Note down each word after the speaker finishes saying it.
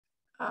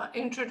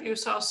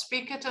introduce our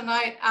speaker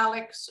tonight,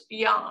 Alex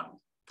Jahn.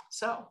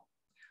 So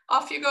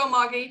off you go,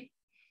 Maggie.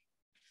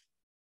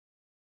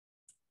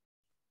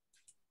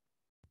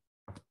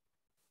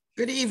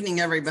 Good evening,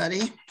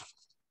 everybody.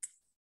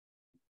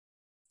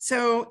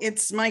 So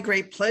it's my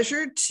great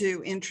pleasure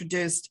to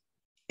introduce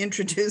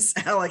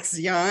Alex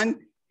Jahn,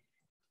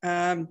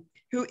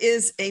 who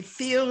is a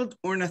field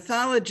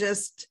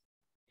ornithologist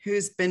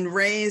who's been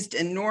raised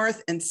in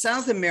North and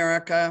South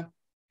America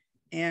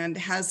and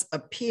has a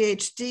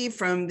PhD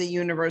from the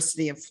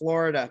University of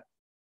Florida.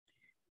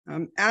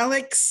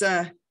 Alex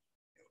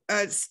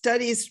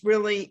studies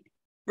really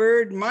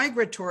bird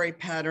migratory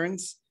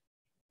patterns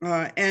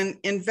and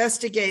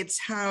investigates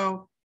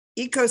how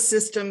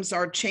ecosystems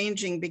are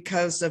changing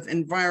because of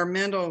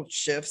environmental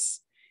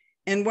shifts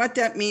and what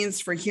that means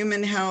for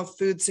human health,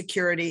 food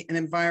security, and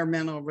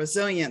environmental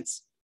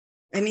resilience.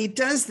 And he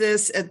does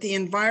this at the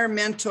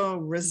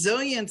Environmental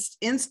Resilience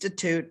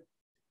Institute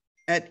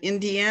at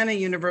Indiana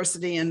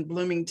University in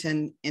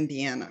Bloomington,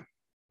 Indiana.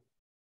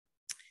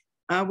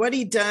 What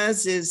he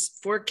does is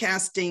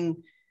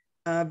forecasting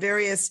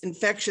various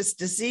infectious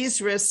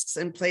disease risks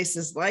in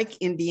places like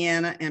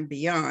Indiana and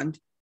beyond.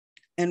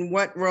 And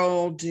what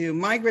role do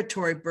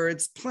migratory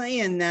birds play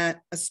in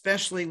that,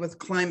 especially with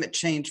climate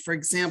change? For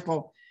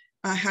example,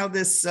 how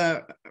this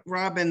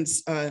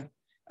robins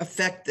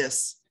affect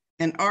this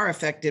and are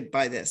affected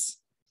by this.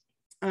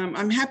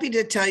 I'm happy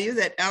to tell you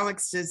that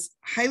Alex is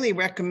highly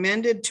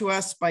recommended to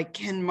us by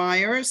Ken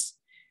Myers,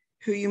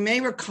 who you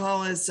may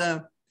recall is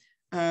a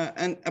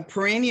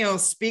perennial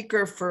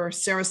speaker for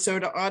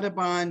Sarasota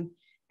Audubon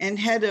and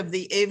head of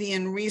the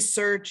Avian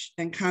Research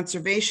and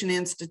Conservation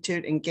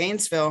Institute in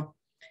Gainesville,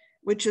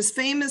 which is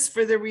famous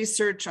for the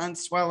research on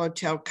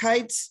swallowtail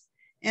kites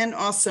and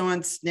also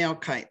on snail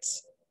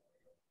kites.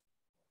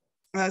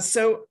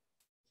 So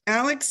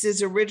Alex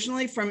is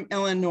originally from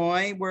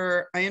Illinois,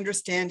 where I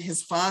understand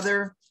his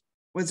father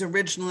was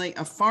originally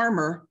a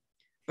farmer,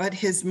 but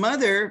his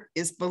mother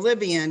is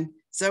Bolivian,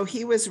 so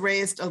he was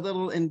raised a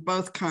little in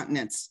both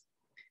continents.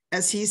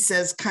 As he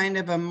says, kind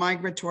of a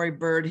migratory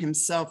bird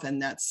himself in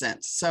that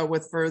sense. So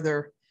with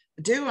further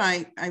ado,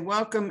 I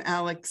welcome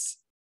Alex.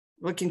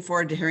 Looking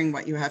forward to hearing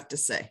what you have to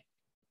say.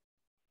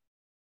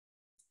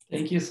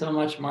 Thank you so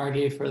much,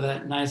 Margie, for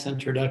that nice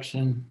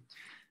introduction.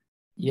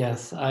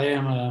 Yes, I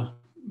am a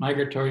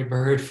migratory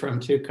bird from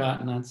 2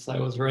 continents. I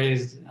was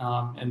raised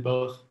in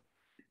both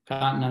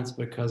continents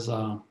because,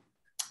 my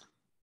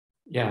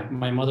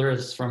mother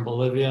is from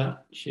Bolivia.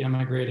 She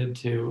immigrated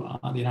to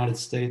the United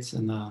States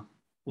in the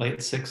late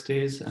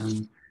 60s,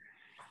 and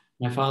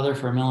my father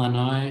from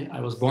Illinois.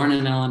 I was born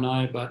in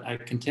Illinois, but I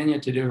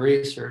continued to do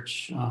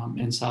research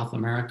in South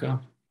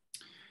America.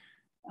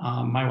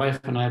 My wife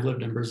and I have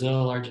lived in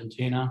Brazil,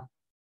 Argentina.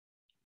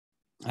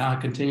 I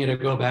continue to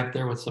go back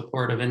there with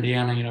support of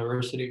Indiana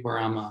University, where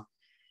I'm a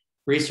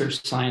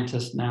research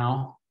scientist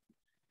now.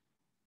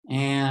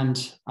 And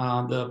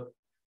the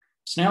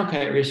snail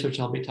kite research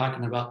I'll be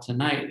talking about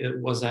tonight, it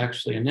was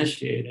actually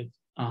initiated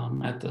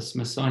at the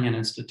Smithsonian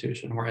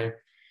Institution, where I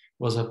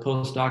was a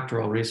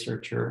postdoctoral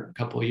researcher a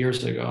couple of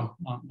years ago.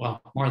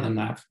 Well, more than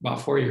that,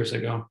 about 4 years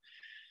ago.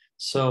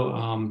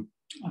 So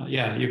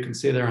you can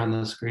see there on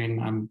the screen,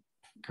 I'm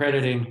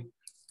crediting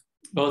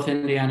both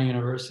Indiana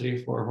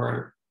University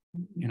for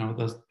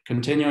the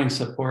continuing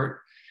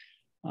support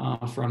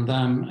from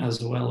them,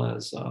 as well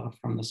as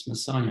from the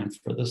Smithsonian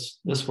for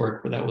this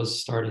work that was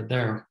started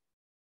there.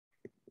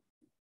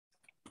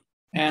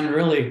 And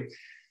really,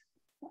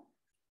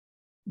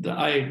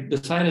 I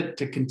decided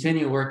to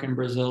continue work in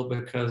Brazil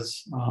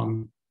because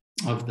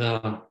of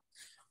the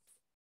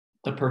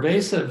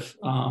pervasive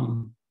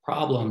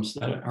problems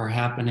that are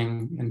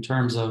happening in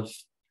terms of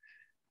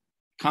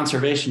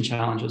conservation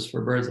challenges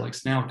for birds like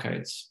snail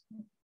kites.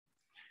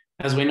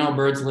 As we know,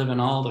 birds live in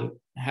all the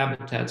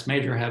habitats,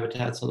 major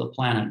habitats of the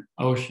planet,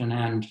 ocean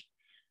and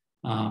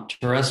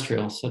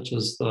terrestrial, such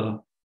as the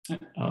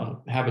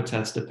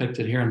habitats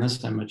depicted here in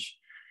this image.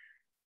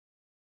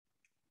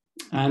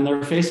 And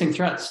they're facing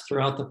threats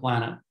throughout the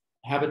planet.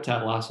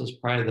 Habitat loss is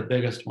probably the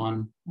biggest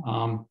one.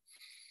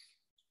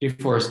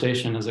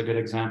 Deforestation is a good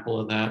example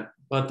of that,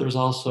 but there's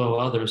also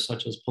others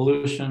such as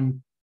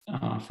pollution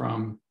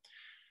from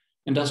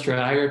industrial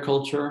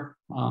agriculture,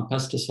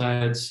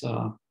 pesticides,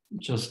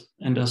 just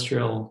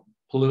industrial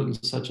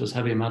pollutants such as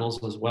heavy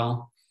metals as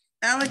well.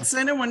 Alex,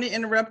 I don't want to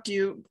interrupt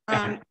you,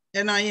 and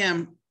I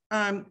am.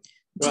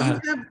 Do you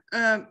have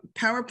a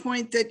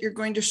PowerPoint that you're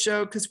going to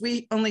show? Because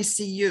we only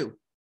see you.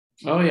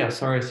 Oh yeah,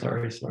 sorry.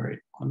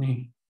 Let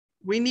me.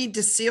 We need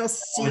to see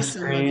some of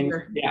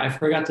your. Yeah, I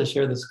forgot to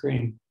share the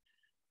screen.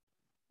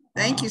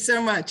 Thank you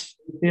so much.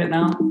 You see it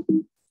now?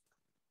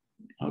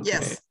 Okay.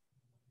 Yes.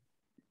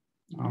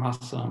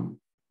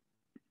 Awesome.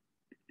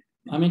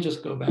 Let me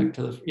just go back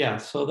to the,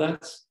 so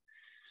that's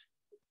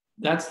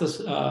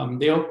this, I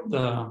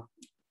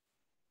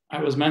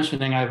was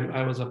mentioning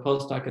I was a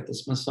postdoc at the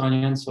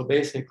Smithsonian. So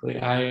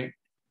basically I'm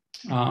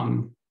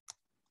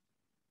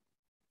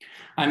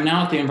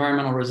now at the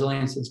Environmental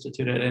Resilience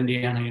Institute at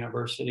Indiana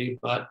University,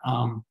 but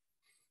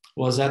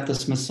was at the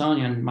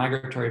Smithsonian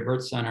Migratory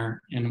Bird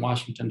Center in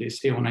Washington,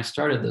 D.C. when I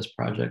started this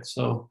project.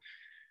 So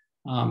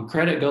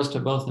credit goes to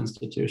both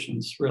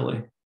institutions,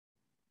 really.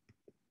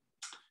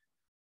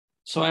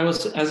 So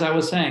as I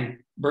was saying,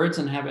 birds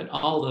inhabit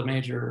all the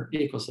major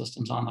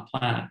ecosystems on the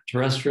planet,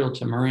 terrestrial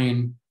to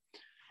marine.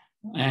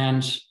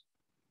 And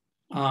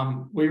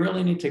we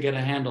really need to get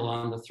a handle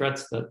on the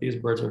threats that these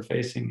birds are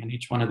facing in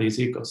each one of these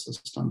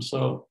ecosystems.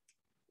 So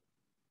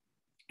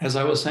as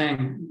I was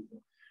saying,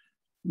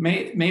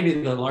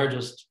 maybe the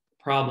largest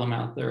problem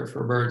out there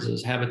for birds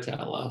is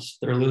habitat loss.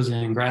 They're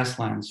losing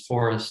grasslands,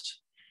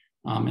 forests,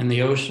 in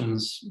the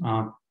oceans,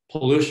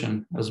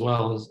 pollution as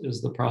well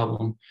is the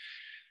problem.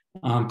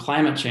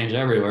 Climate change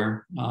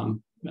everywhere,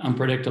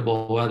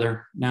 unpredictable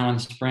weather. Now in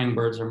spring,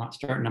 birds are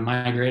starting to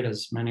migrate,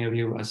 as many of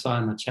you I saw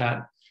in the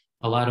chat.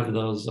 A lot of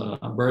those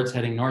birds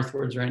heading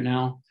northwards right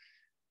now.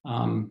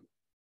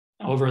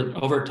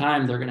 Over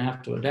time, they're going to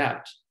have to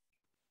adapt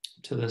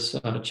to this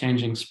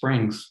changing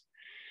springs.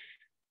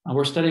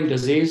 We're studying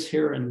disease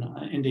here in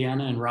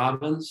Indiana in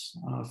robins,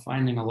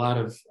 finding a lot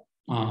of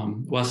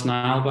West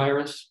Nile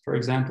virus, for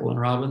example, in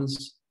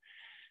robins.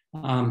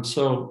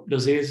 So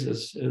disease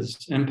is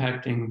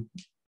impacting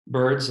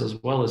birds as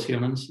well as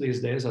humans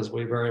these days, as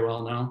we very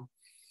well know.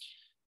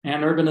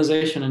 And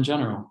urbanization in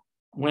general,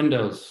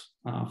 windows,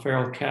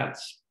 feral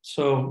cats.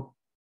 So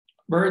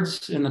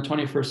birds in the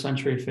 21st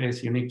century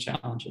face unique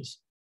challenges.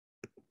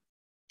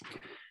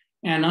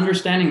 And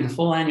understanding the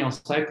full annual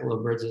cycle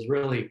of birds is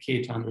really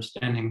key to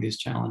understanding these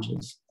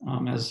challenges.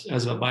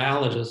 As a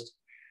biologist,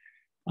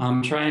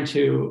 I'm trying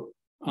to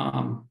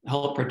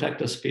help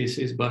protect a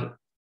species, but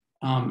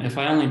if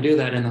I only do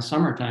that in the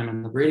summertime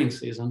in the breeding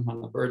season,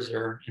 when the birds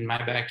are in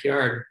my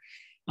backyard,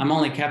 I'm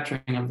only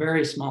capturing a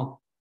very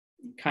small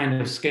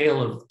kind of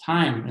scale of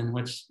time in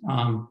which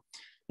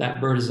that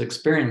bird is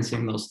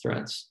experiencing those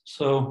threats.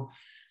 So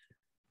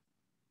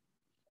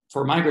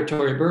for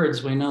migratory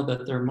birds, we know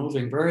that they're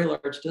moving very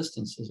large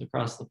distances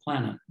across the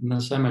planet. And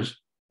this image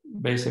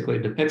basically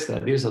depicts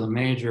that. These are the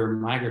major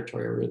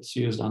migratory routes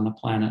used on the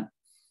planet.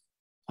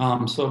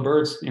 So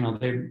birds,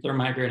 they're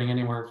migrating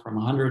anywhere from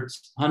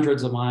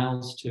hundreds of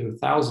miles to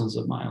thousands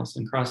of miles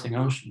and crossing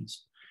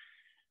oceans.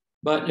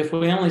 But if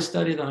we only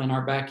study them in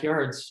our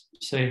backyards,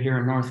 say here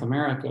in North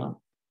America,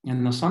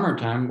 in the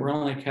summertime, we're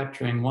only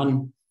capturing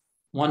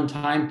one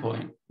time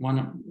point,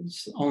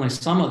 only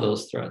some of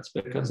those threats,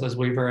 because as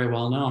we very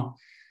well know,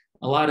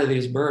 a lot of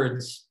these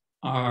birds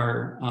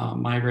are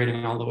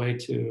migrating all the way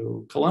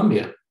to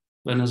Colombia,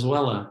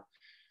 Venezuela,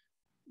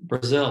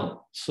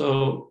 Brazil.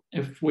 So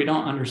if we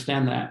don't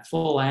understand that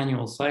full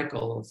annual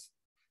cycle of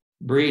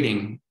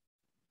breeding,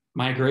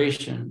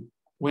 migration,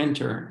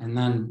 winter, and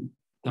then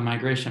the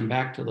migration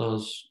back to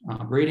those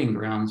breeding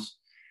grounds,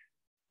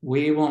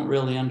 we won't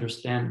really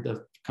understand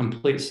the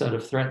complete set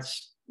of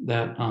threats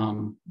that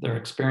they're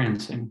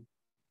experiencing.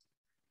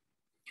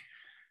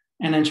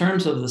 And in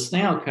terms of the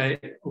snail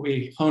kite,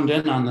 we honed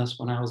in on this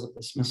when I was at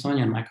the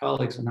Smithsonian, my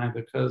colleagues and I,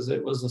 because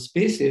it was a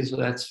species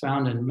that's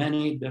found in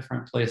many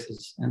different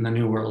places in the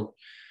New World,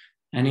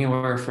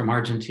 anywhere from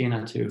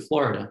Argentina to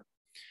Florida.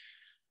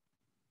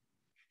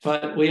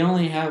 But we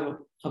only have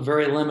a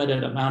very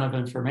limited amount of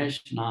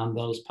information on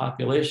those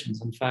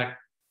populations. In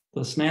fact,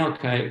 the snail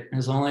kite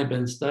has only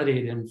been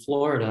studied in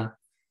Florida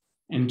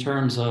in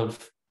terms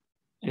of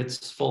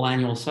its full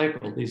annual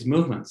cycle, these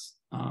movements.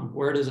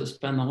 Where does it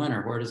spend the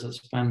winter? Where does it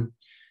spend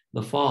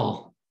the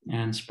fall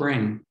and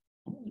spring?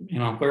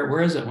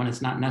 Where is it when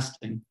it's not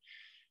nesting?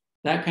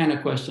 That kind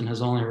of question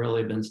has only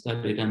really been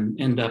studied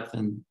in depth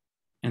in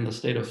the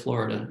state of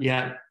Florida,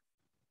 yet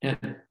it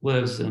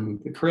lives in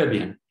the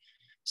Caribbean,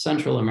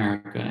 Central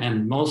America,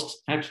 and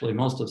most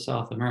of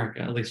South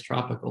America, at least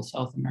tropical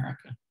South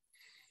America.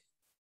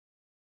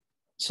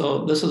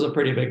 So this is a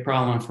pretty big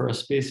problem for a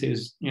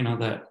species,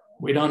 that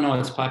we don't know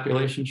its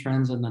population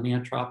trends in the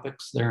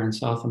neotropics there in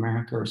South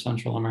America or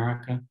Central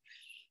America.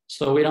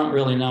 So we don't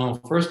really know,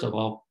 first of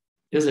all,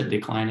 is it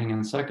declining?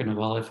 And second of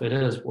all, if it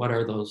is, what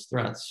are those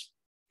threats?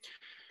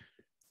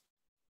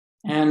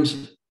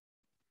 And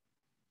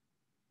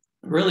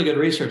really good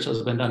research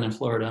has been done in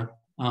Florida.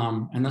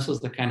 And this is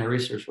the kind of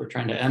research we're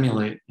trying to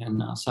emulate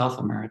in South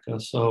America.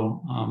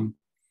 So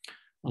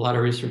a lot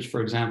of research,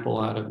 for example,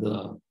 out of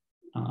the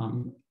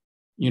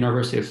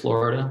University of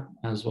Florida,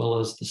 as well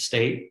as the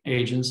state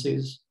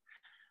agencies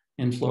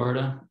in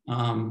Florida.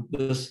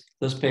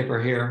 This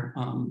paper here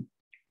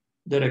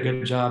did a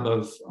good job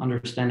of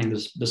understanding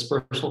the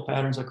dispersal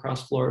patterns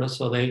across Florida.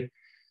 So they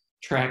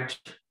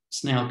tracked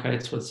snail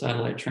kites with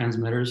satellite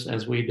transmitters,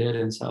 as we did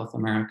in South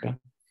America,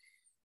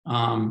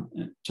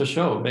 to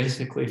show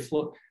basically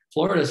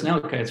Florida snail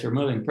kites are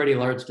moving pretty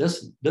large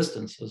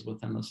distances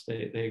within the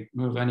state. They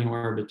move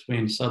anywhere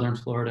between southern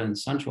Florida and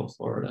central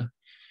Florida,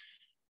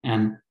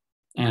 and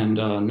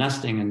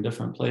nesting in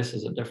different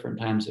places at different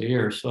times of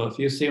year. So if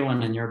you see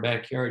one in your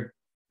backyard,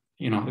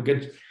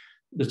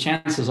 the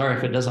chances are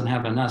if it doesn't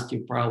have a nest,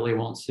 you probably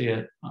won't see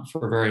it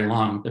for very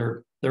long.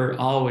 They're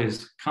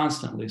always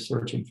constantly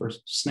searching for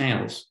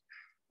snails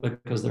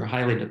because they're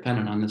highly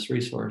dependent on this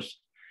resource.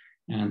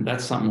 And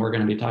that's something we're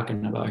going to be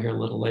talking about here a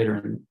little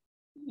later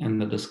in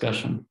the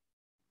discussion.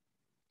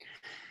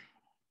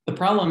 The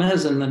problem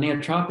is in the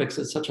neotropics,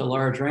 it's such a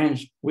large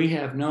range. We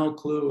have no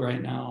clue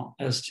right now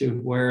as to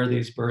where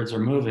these birds are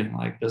moving.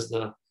 Like, does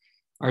the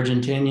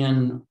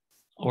Argentinian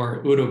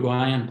or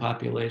Uruguayan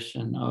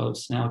population of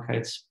snail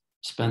kites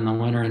spend the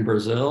winter in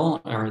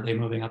Brazil? Or are they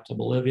moving up to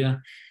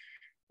Bolivia?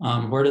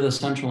 Where do the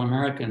Central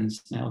American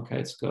snail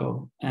kites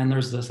go? And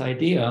there's this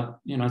idea,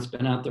 it's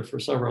been out there for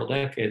several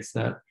decades,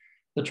 that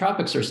the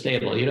tropics are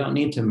stable. You don't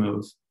need to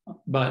move.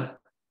 But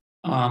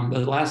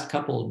the last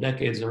couple of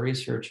decades of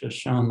research has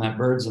shown that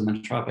birds in the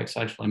tropics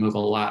actually move a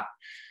lot.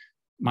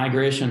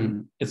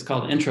 Migration, it's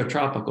called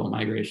intratropical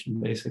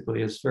migration,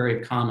 basically, is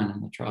very common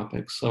in the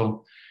tropics.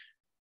 So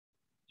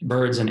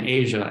birds in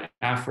Asia,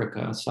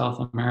 Africa,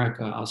 South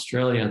America,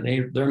 Australia,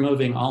 they're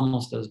moving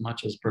almost as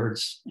much as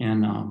birds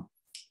in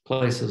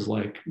places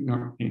like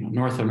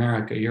North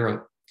America,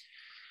 Europe.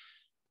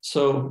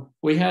 So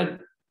we kind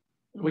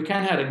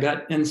of had a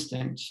gut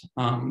instinct,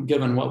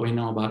 given what we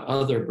know about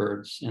other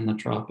birds in the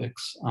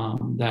tropics,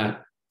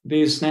 that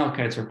these snail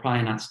kites are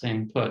probably not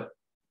staying put.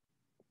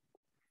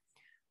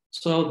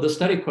 So the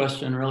study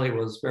question really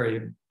was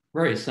very,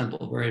 very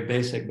simple, very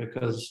basic,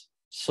 because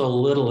so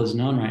little is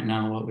known right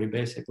now. What we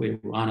basically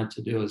wanted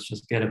to do is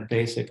just get a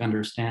basic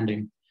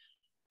understanding.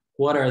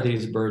 What are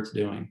these birds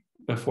doing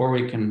before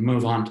we can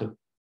move on to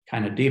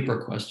kind of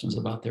deeper questions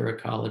about their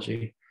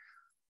ecology?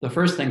 The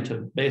first thing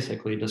to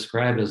basically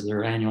describe is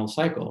their annual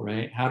cycle,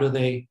 right? How do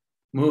they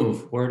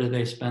move? Where do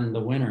they spend the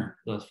winter,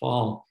 the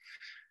fall?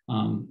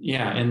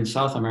 In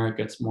South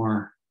America, it's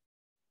more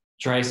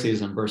dry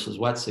season versus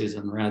wet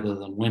season rather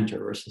than winter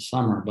versus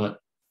summer. But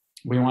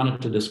we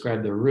wanted to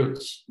describe their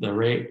routes, the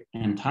rate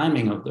and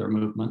timing of their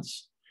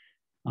movements,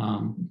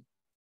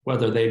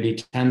 whether they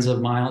be tens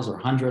of miles or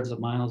hundreds of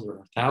miles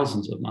or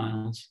thousands of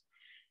miles,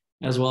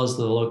 as well as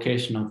the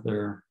location of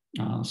their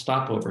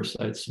stopover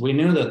sites. We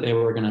knew that they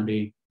were going to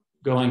be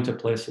going to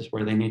places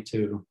where they need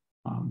to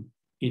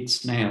eat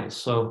snails.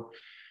 So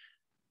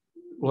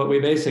what we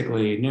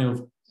basically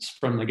knew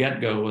from the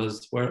get-go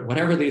was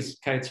whatever these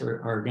kites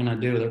are going to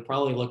do, they're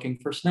probably looking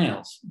for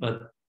snails.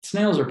 But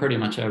snails are pretty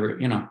much they're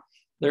in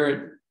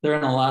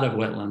a lot of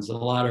wetlands, a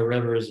lot of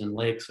rivers and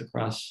lakes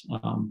across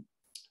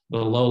the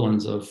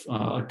lowlands of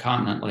a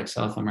continent like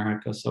South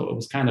America. So it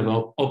was kind of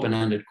an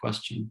open-ended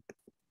question.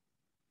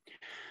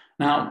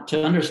 Now,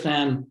 to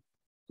understand,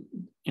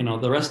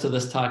 the rest of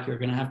this talk, you're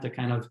going to have to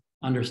kind of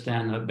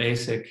understand the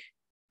basic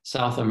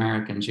South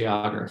American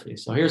geography.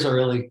 So here's a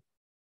really,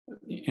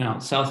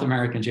 South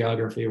American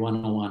geography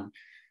 101.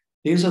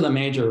 These are the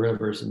major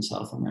rivers in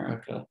South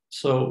America.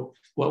 So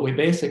what we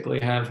basically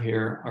have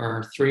here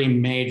are three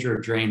major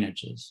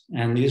drainages.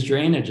 And these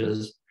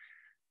drainages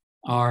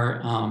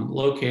are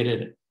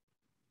located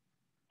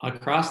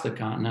across the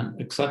continent,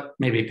 except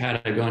maybe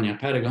Patagonia.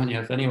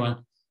 Patagonia, if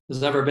anyone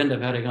has ever been to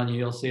Patagonia,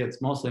 you'll see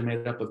it's mostly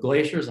made up of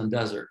glaciers and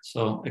desert.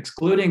 So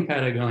excluding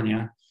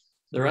Patagonia,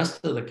 the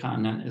rest of the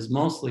continent is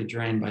mostly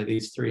drained by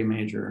these three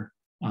major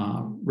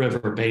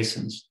river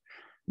basins.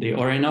 The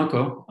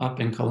Orinoco up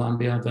in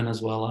Colombia,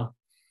 Venezuela,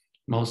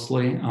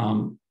 mostly,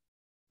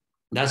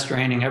 that's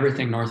draining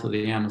everything north of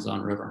the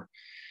Amazon River.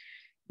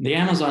 The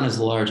Amazon is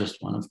the largest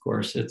one, of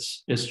course.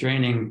 It's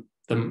draining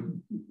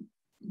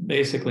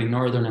basically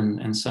northern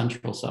and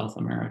central South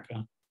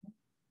America.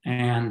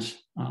 And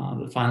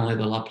finally,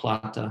 the La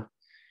Plata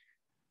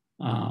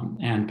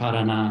and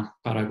Paraná,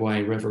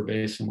 Paraguay River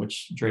Basin,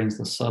 which drains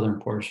the southern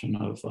portion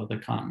of the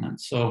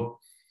continent. So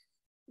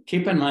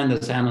keep in mind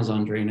this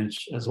Amazon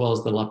drainage, as well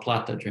as the La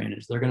Plata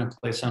drainage. They're going to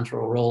play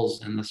central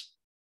roles in this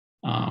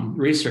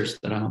research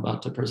that I'm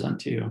about to present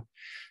to you.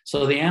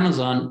 So the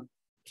Amazon,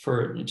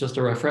 for just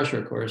a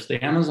refresher course,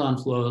 the Amazon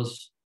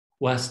flows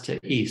west to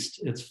east.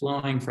 It's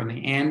flowing from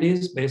the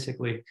Andes,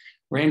 basically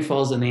rain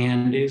falls in the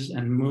Andes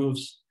and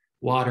moves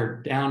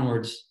water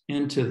downwards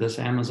into this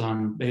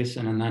Amazon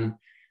basin and then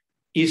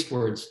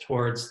eastwards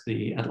towards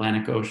the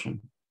Atlantic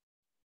Ocean.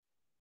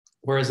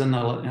 Whereas in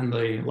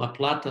the La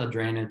Plata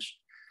drainage,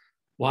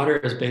 water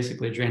is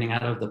basically draining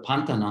out of the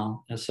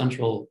Pantanal, a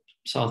central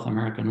South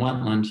American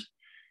wetland,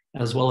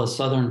 as well as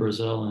southern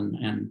Brazil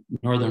and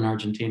northern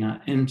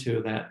Argentina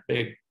into that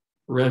big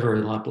river,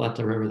 La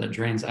Plata River, that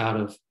drains out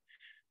of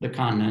the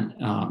continent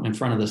in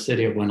front of the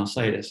city of Buenos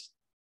Aires.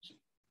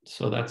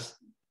 So that's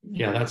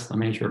the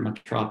major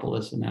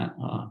metropolis in that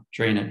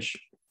drainage.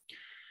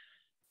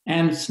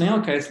 And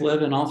snail kites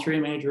live in all three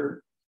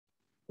major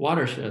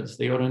watersheds,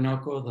 the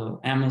Orinoco,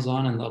 the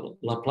Amazon, and the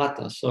La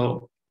Plata.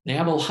 So they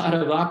have a lot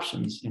of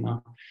options,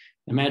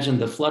 Imagine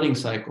the flooding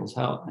cycles,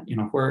 how,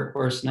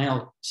 where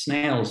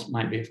snails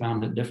might be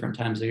found at different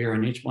times of year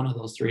in each one of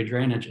those three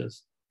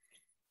drainages.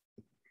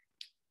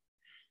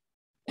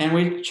 And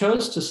we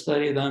chose to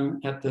study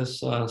them at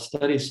this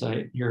study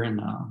site here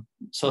in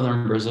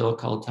southern Brazil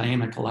called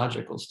Taim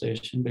Ecological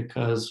Station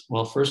because,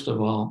 well, first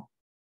of all,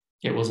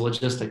 it was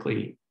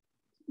logistically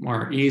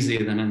more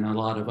easy than in a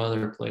lot of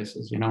other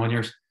places.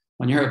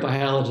 When you're a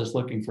biologist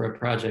looking for a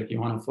project,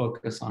 you want to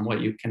focus on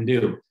what you can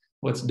do,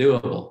 what's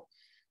doable.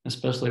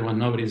 especially when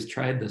nobody's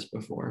tried this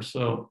before.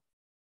 So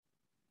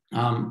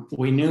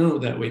we knew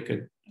that we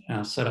could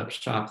set up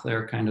shop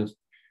there, kind of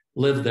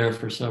live there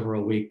for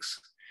several weeks.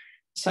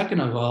 Second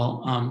of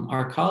all,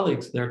 our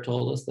colleagues there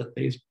told us that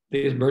these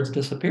birds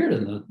disappeared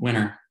in the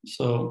winter.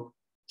 So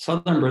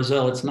southern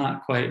Brazil, it's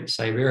not quite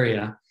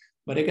Siberia,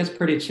 but it gets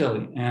pretty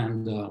chilly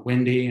and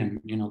windy, and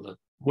the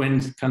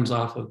wind comes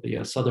off of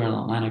the southern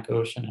Atlantic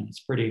Ocean, and it's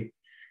pretty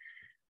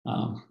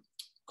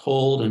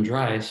cold and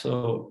dry.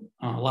 So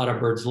a lot of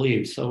birds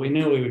leave. So we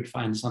knew we would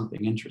find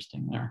something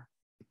interesting there.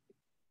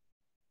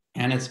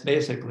 And it's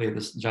basically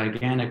this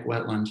gigantic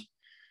wetland.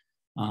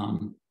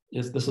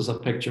 This is a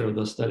picture of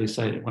the study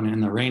site when in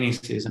the rainy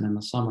season in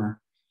the summer.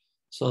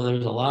 So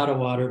there's a lot of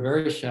water,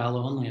 very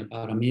shallow, only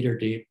about 1 meter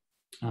deep,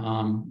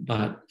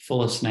 but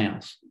full of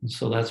snails.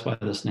 So that's why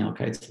the snail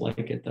kites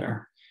like it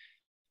there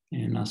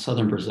in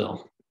southern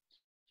Brazil.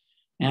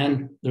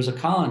 And there's a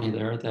colony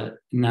there that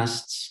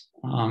nests,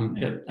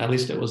 at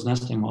least it was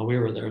nesting while we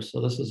were there.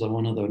 So this is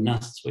one of the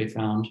nests we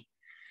found.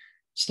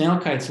 Snail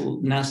kites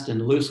nest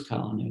in loose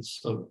colonies.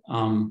 So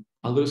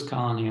a loose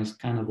colony is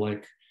kind of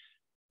like,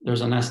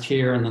 there's a nest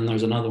here and then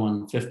there's another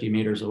one 50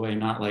 meters away,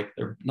 not like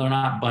they're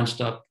not bunched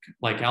up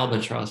like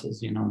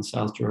albatrosses, in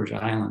South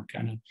Georgia Island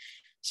kind of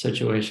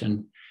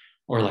situation,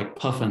 or like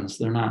puffins.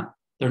 They're not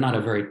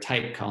a very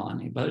tight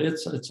colony, but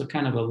it's a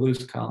kind of a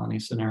loose colony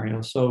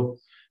scenario. So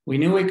we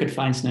knew we could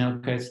find snail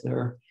kites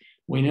there.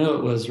 We knew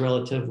it was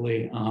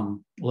relatively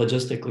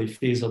logistically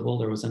feasible.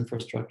 There was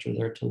infrastructure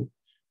there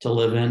to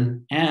live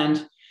in.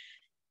 And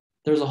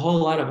there's a whole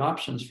lot of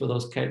options for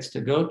those kites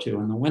to go to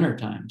in the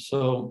wintertime.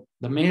 So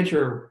the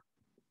major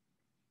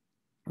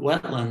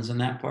wetlands in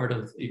that part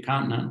of the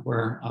continent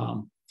where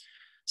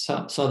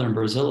southern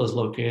Brazil is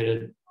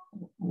located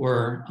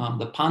were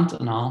the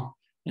Pantanal.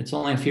 It's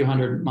only a few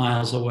hundred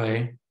miles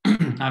away.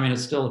 I mean,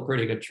 it's still a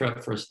pretty good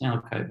trip for a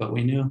snail kite, but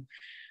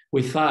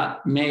we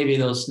thought maybe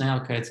those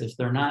snail kites, if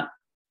they're not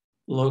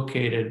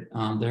located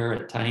there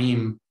at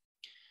Taim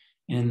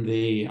in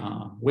the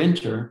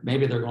winter,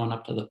 maybe they're going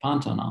up to the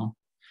Pantanal.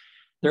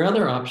 Their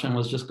other option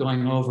was just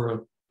going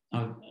over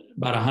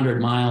about 100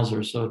 miles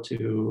or so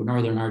to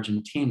northern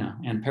Argentina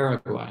and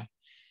Paraguay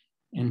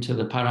into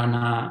the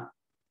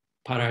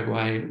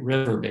Paraguay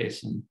River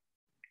Basin.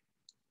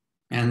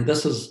 And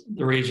this is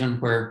the region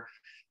where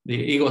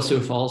the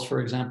Iguazu Falls,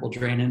 for example,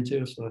 drain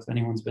into. So if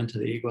anyone's been to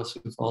the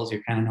Iguazu Falls,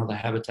 you kind of know the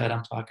habitat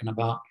I'm talking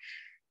about.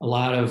 A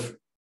lot of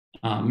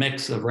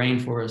mix of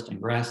rainforest and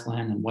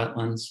grassland and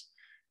wetlands.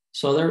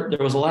 So there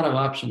was a lot of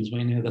options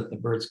we knew that the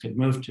birds could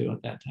move to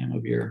at that time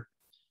of year.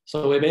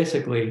 So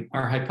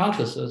our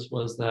hypothesis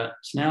was that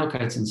snail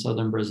kites in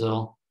southern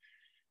Brazil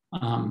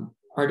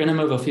are going to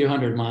move a few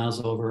hundred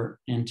miles over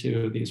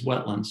into these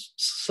wetlands,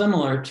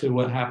 similar to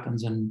what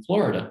happens in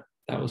Florida.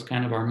 That was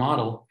kind of our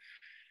model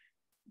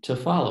to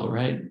follow,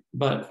 right?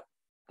 But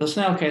the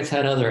snail kites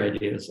had other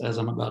ideas, as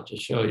I'm about to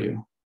show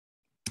you.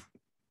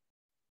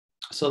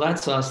 So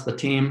that's us, the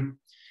team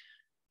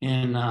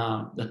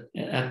at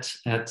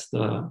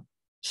the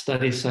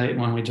study site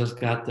when we just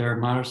got there.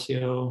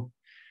 Marcio,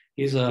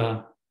 he's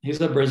a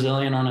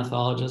Brazilian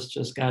ornithologist,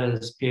 just got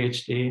his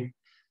PhD,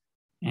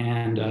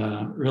 and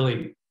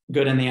really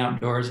good in the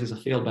outdoors. He's a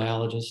field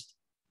biologist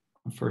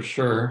for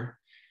sure.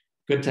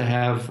 Good to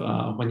have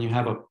when you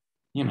have a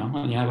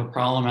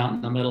problem out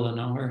in the middle of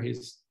nowhere.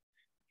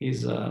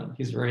 He's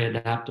very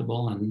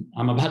adaptable, and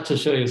I'm about to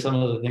show you some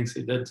of the things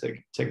he did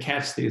to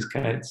catch these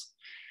kites.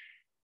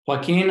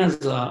 Joaquin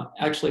is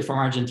actually from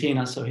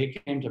Argentina, so he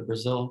came to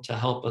Brazil to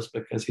help us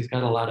because he's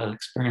got a lot of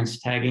experience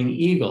tagging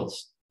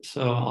eagles.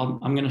 So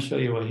I'm going to show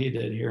you what he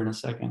did here in a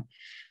second.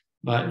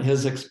 But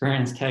his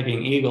experience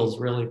tagging eagles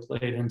really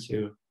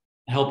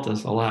helped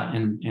us a lot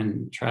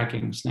in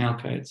tracking snail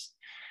kites.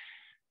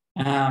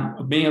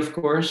 Me, of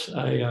course,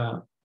 I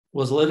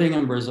was living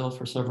in Brazil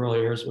for several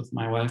years with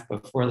my wife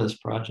before this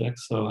project.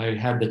 So I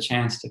had the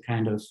chance to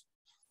kind of,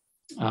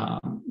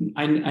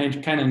 I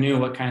kind of knew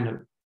what kind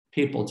of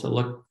people to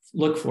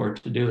look for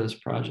to do this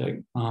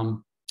project.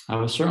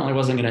 I certainly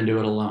wasn't going to do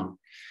it alone.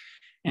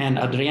 And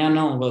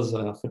Adriano was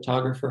a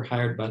photographer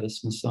hired by the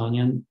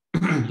Smithsonian.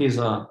 He's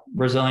a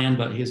Brazilian,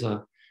 but he's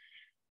a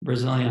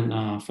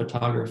Brazilian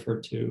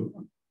photographer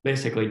to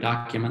basically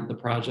document the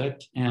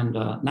project. And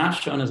not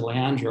shown is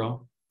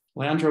Leandro.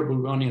 Leandro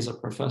Bugoni is a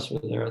professor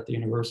there at the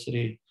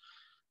university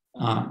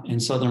in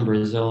southern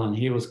Brazil, and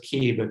he was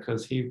key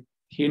because he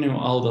knew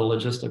all the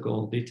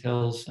logistical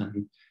details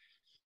and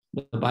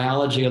the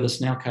biology of the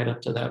snail kite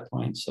up to that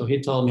point. So he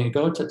told me,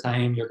 go to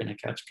Taim, you're going to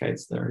catch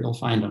kites there, you'll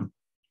find them.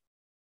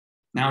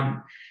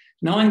 Now,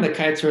 knowing the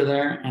kites are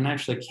there and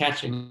actually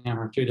catching them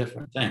are two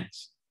different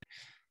things.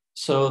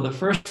 So the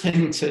first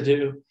thing to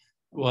do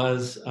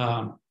was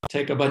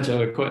take a bunch of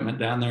equipment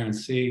down there and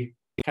see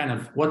kind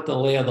of what the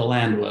lay of the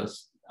land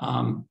was.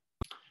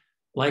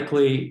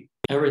 Likely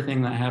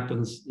everything that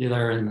happens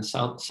either in the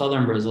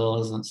southern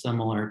Brazil isn't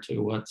similar to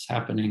what's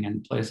happening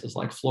in places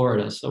like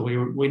Florida. So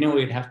we knew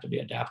we'd have to be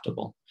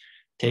adaptable.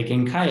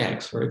 Taking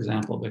kayaks, for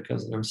example,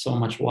 because there was so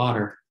much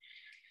water.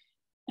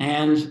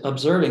 And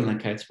observing the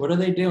kites. What are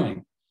they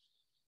doing?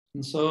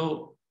 And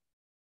so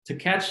to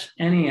catch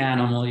any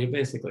animal, you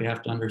basically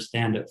have to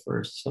understand it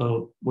first.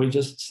 So we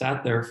just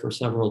sat there for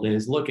several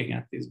days looking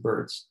at these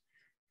birds.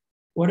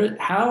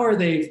 How are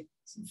they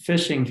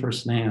fishing for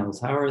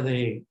snails? How are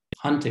they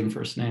hunting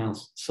for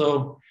snails?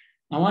 So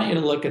I want you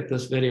to look at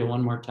this video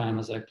one more time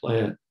as I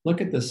play it. Look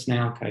at this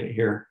snail kite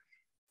here.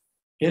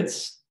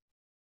 It's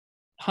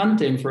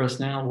hunting for a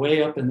snail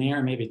way up in the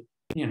air, maybe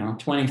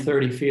 20,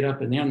 30 feet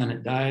up in the air, and then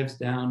it dives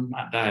down,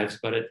 not dives,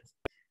 but it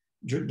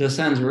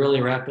descends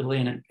really rapidly,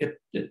 and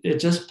it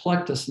just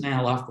plucked a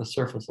snail off the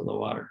surface of the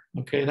water.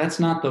 Okay, that's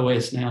not the way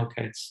snail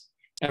kites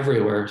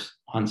everywhere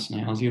hunt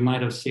snails. You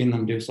might have seen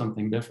them do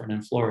something different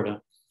in Florida.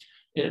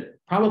 It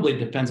probably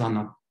depends on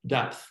the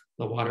depth,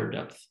 the water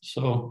depth.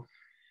 So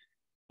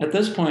at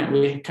this point,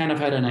 we kind of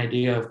had an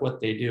idea of what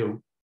they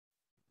do.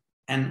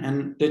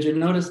 And did you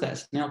notice that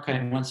snail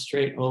kite went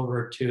straight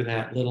over to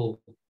that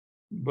little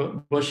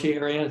bushy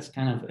area? It's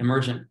kind of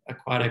emergent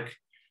aquatic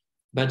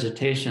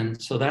vegetation.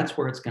 So that's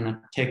where it's going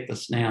to take the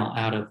snail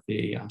out of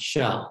the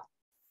shell.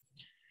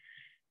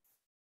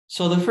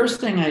 So the first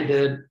thing I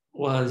did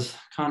was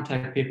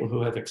contact people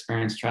who have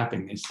experienced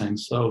trapping these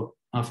things. So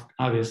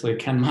obviously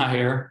Ken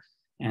Meyer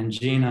and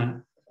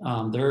Gina,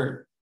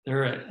 they're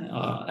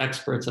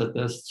experts at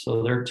this.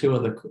 So they're two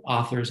of the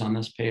authors on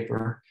this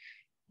paper.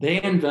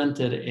 They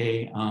invented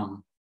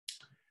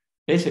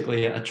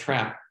basically a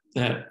trap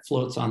that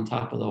floats on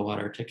top of the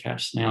water to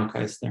catch snail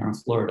kites there in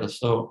Florida.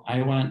 So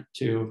I went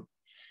to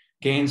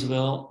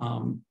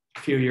Gainesville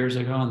a few years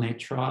ago, and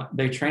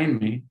they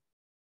trained me.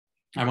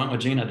 I went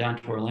with Gina down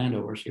to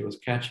Orlando where she was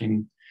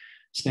catching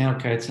snail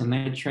kites, and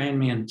they trained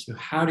me into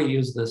how to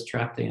use this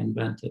trap they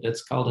invented.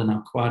 It's called an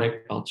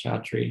aquatic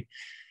balchatry.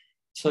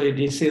 So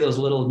do you see those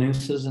little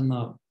nooses in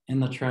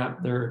the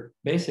trap? They're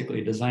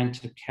basically designed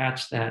to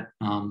catch that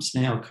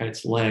snail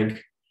kite's leg.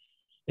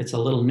 It's a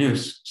little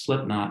noose,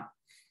 slip knot,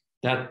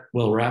 that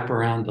will wrap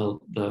around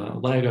the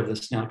leg of the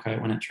snail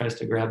kite when it tries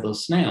to grab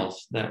those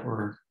snails that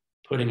we're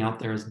putting out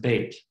there as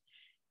bait.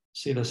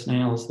 See the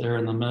snails there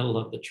in the middle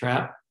of the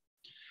trap?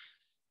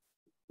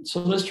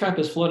 So this trap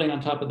is floating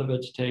on top of the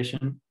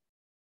vegetation,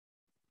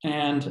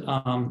 and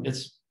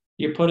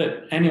you put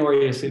it anywhere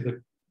you see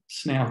the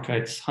snail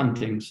kites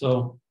hunting.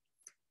 So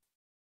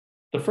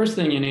the first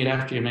thing you need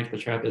after you make the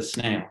trap is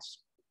snails.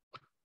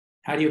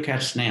 How do you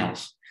catch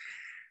snails?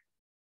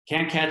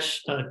 Can't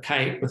catch a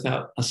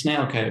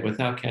snail kite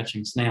without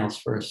catching snails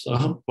first.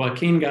 So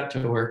Joaquin got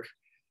to work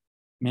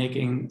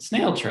making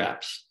snail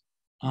traps.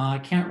 I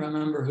can't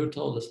remember who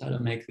told us how to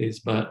make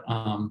these, but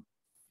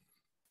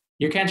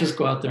you can't just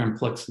go out there and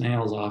pluck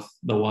snails off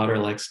the water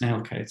like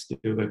snail kites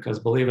do, because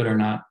believe it or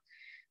not,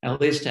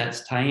 at least at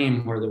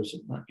Taim, where there's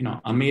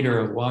a meter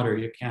of water,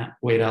 you can't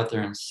wade out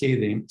there and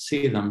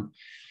see them.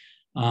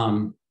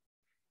 The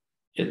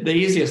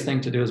easiest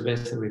thing to do is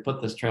basically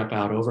put this trap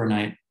out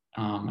overnight.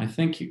 I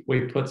think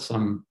we put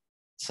some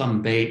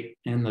bait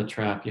in the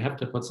trap. You have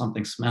to put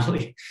something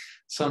smelly,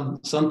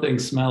 something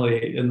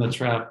smelly in the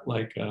trap,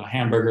 like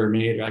hamburger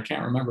meat. I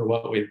can't remember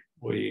what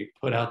we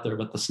put out there,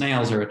 but the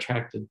snails are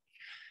attracted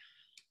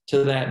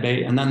to that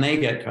bait, and then they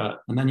get caught,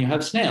 and then you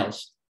have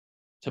snails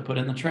to put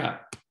in the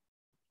trap.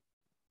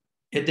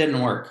 It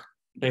didn't work.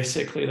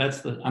 Basically,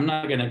 I'm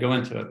not going to go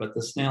into it, but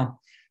the snail,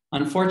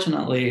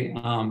 unfortunately,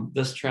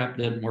 this trap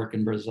didn't work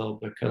in Brazil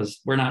because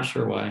we're not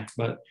sure why,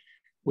 but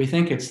we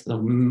think it's the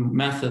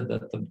method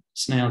that the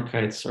snail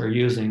kites are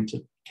using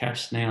to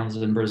catch snails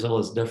in Brazil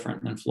is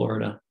different than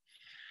Florida.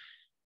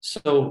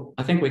 So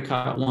I think we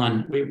caught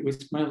one. We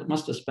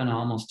must have spent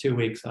almost 2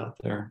 weeks out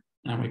there,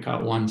 and we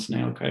caught one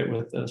snail kite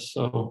with this.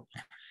 So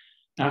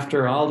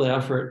after all the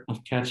effort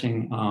of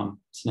catching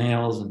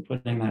snails and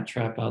putting that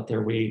trap out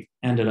there, we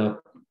ended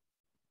up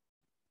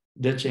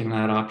ditching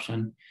that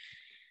option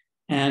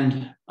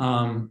and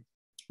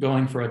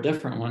going for a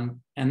different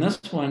one. And this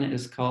one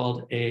is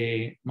called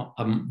a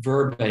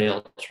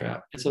verbail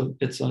trap.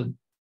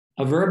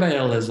 A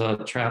verbail is a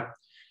trap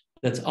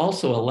that's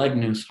also a leg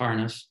noose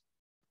harness,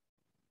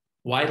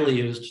 widely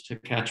used to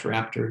catch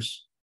raptors,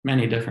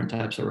 many different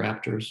types of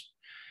raptors,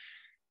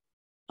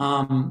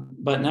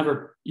 but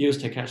never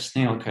used to catch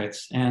snail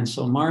kites. And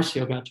so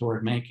Marcio got to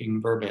work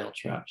making verbail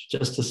traps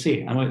just to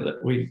see. I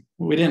mean,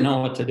 we didn't know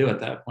what to do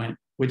at that point.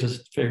 We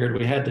just figured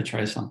we had to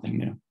try something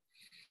new.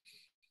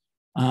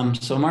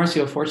 So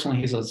Marcio,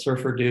 fortunately, he's a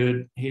surfer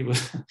dude. He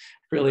was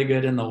really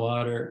good in the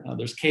water.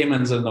 There's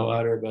caimans in the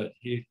water, but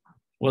he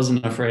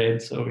wasn't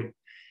afraid. So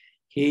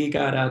he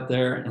got out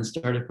there and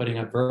started putting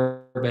up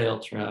verbail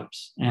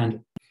traps.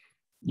 And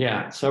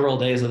yeah, several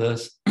days of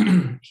this.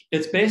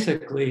 It's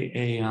basically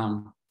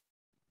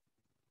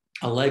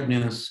a leg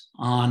noose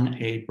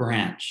on a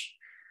branch.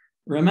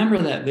 Remember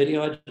that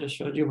video I just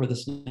showed you where the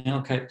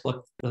snail kite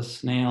plucked the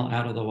snail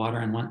out of the water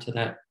and went to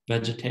that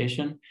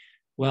vegetation?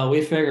 Well,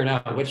 we figured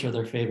out which are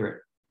their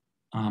favorite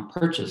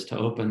perches to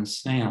open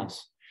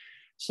snails.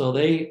 So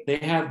they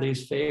have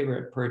these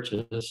favorite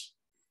perches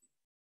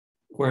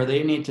where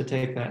they need to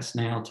take that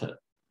snail to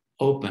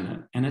open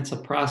it. And it's a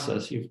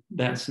process.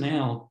 That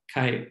snail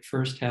kite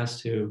first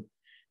has to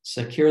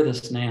secure the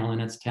snail in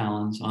its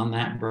talons on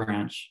that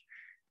branch,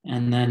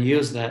 and then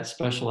use that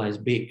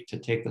specialized beak to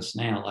take the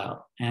snail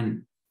out.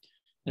 And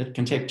it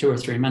can take 2 or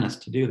 3 minutes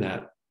to do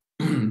that.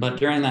 But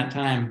during that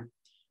time,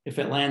 if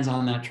it lands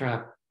on that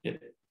trap,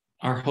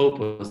 our hope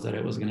was that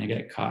it was going to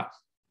get caught.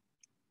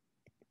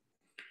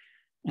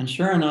 And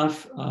sure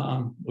enough,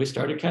 we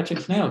started catching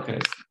snail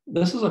kites.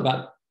 This is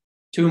about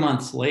 2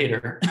 months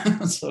later,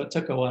 so it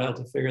took a while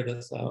to figure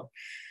this out.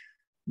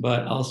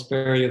 But I'll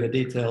spare you the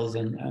details.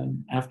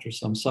 And after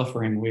some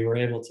suffering, we were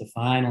able to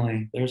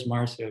finally, there's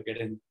Marcio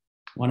getting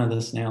one of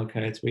the snail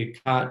kites. We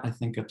caught, I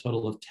think, a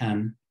total of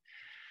 10.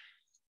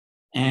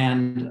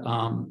 And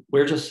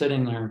we're just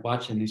sitting there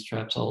watching these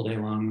traps all day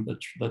long.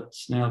 The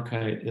snail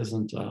kite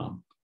isn't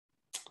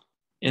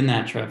in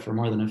that trap for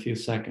more than a few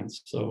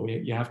seconds. So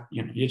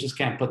you just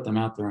can't put them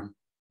out there and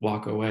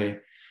walk away.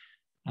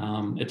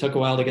 It took a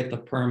while to get the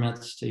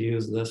permits to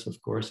use this.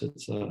 Of course,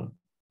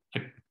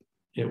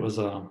 it was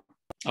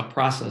a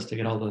process to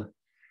get all the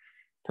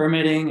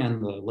permitting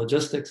and the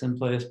logistics in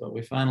place, but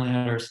we finally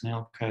had our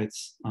snail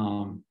kites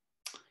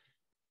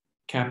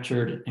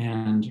captured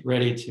and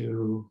ready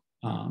to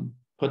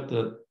put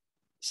the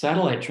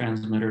satellite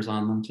transmitters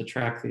on them to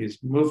track these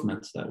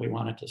movements that we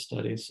wanted to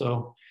study.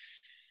 So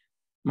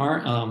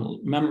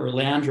remember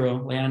Leandro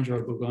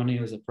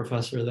Bugoni is a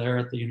professor there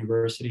at the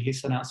university. He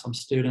sent out some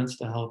students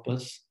to help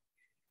us.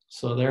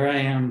 So there I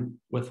am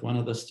with one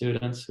of the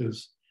students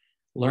who's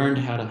learned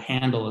how to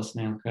handle a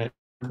snail kite,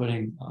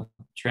 putting a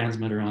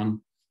transmitter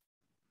on.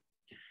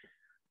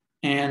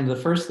 And the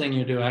first thing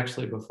you do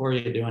actually before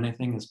you do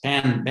anything is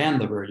band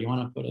the bird. You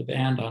want to put a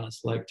band on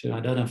its leg to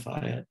identify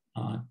it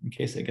in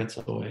case it gets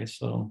away.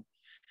 So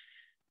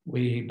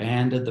we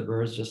banded the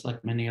birds just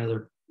like many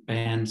other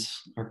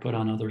bands are put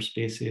on other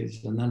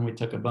species. And then we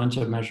took a bunch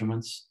of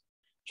measurements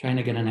trying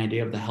to get an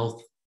idea of the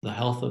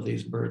health of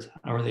these birds.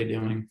 How are they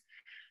doing?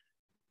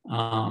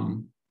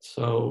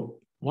 So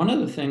one of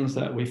the things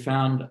that we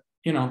found,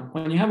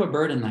 when you have a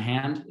bird in the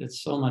hand,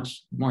 it's so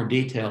much more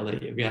detail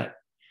that you get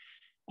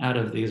out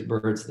of these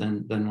birds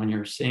than when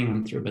you're seeing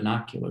them through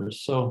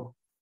binoculars. So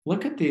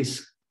look at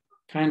these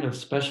kind of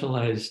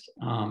specialized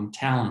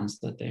talons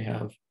that they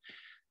have.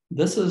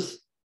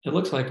 It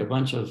looks like a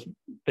bunch of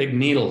big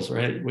needles,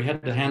 right? We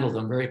had to handle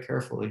them very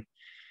carefully.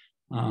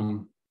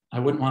 I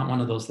wouldn't want one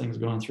of those things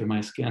going through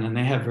my skin, and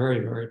they have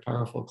very, very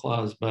powerful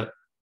claws. But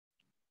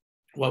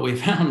what we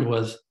found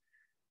was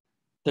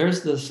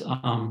there's this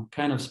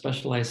kind of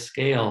specialized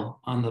scale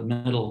on the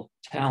middle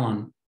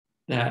talon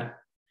that,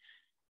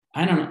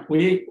 I don't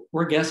know,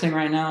 we're guessing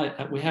right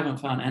now. We haven't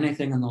found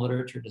anything in the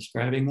literature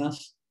describing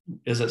this.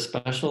 Is it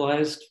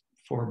specialized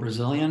for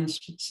Brazilian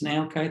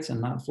snail kites and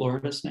not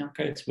Florida snail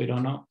kites? We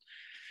don't know.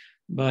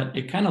 But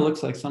it kind of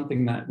looks like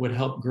something that would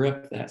help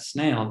grip that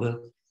snail.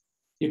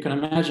 You can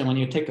imagine when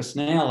you take a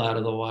snail out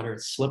of the water,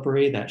 it's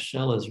slippery. That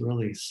shell is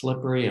really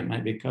slippery. It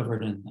might be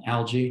covered in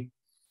algae.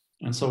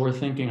 And so we're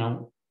thinking,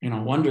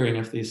 wondering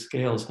if these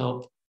scales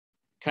help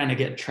kind of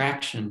get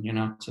traction,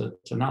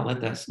 to not let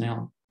that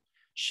snail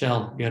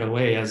shell get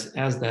away as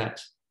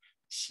that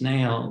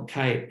snail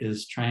kite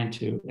is trying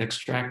to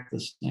extract the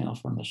snail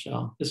from the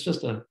shell. It's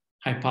just a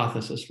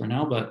hypothesis for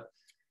now, but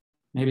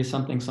maybe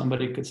something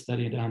somebody could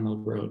study down the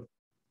road.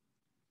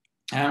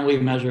 And we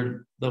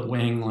measured the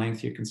wing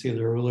length. You can see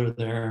the ruler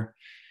there.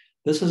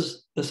 This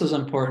is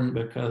important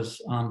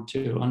because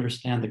to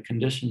understand the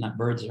condition that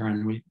birds are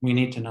in, we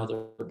need to know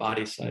their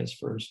body size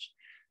first.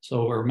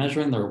 So we're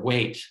measuring their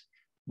weight,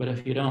 but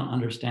if you don't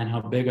understand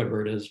how big a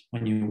bird is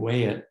when you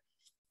weigh it,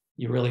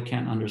 you really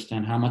can't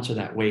understand how much of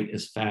that weight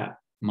is fat,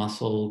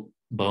 muscle,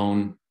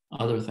 bone,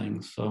 other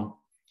things. So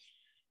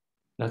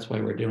that's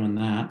why we're doing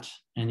that.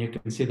 And you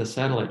can see the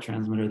satellite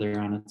transmitter there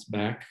on its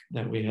back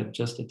that we had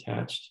just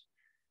attached.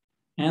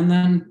 And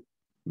then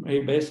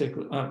we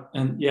basically,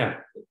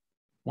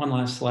 one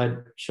last slide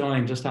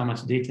showing just how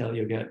much detail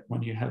you get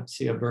when you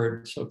see a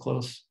bird so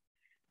close.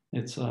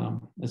 It's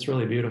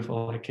really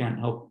beautiful. I can't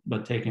help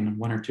but taking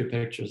 1 or 2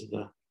 pictures of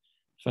the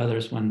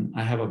feathers when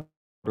I have a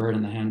bird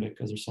in the hand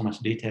because there's so much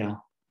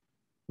detail.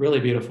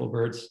 Really beautiful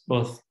birds,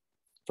 both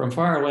from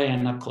far away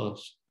and up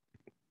close.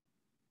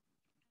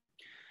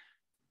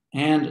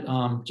 And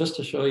just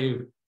to show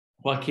you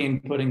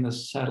Joaquin putting the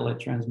satellite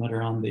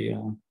transmitter on the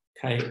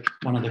kite,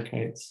 one of the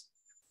kites.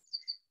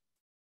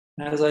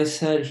 As I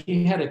said,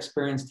 he had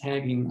experience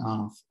tagging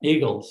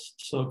eagles.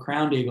 So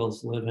crowned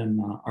eagles live in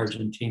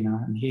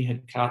Argentina, and he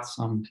had caught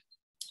some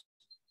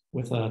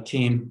with a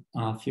team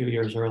a few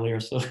years earlier.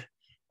 So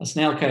a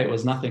snail kite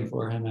was nothing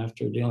for him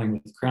after dealing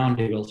with crowned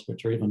eagles,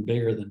 which are even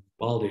bigger than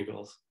bald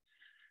eagles.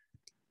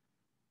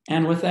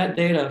 And with that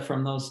data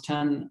from those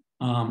 10,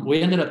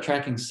 we ended up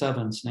tracking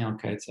 7 snail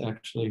kites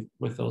actually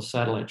with those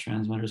satellite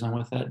transmitters. And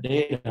with that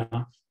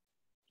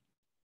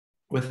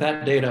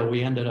data,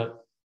 we ended up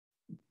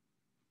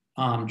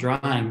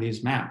drawing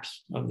these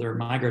maps of their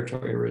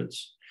migratory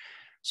routes.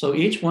 So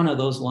each one of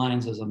those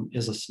lines is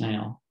a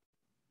snail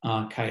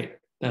kite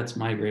that's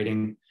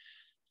migrating.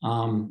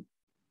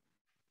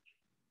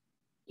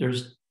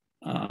 There's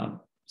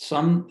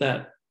some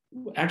that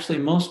actually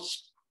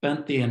most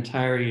spent the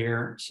entire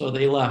year. So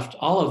they left,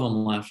 all of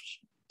them left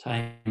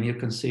time. You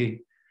can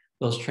see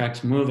those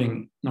tracks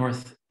moving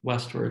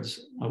northwestwards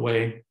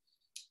away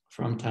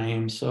from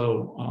Taim.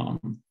 So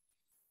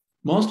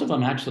most of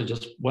them actually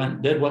just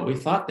did what we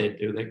thought they'd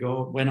do. They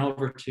went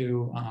over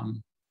to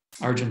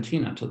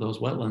Argentina, to those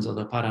wetlands of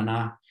the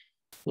Paraná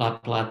La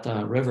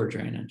Plata river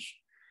drainage.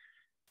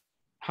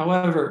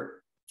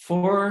 However,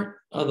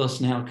 4 of those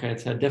snail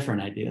kites had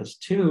different ideas.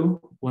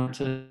 2 went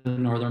to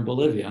northern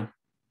Bolivia,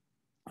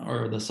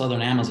 or the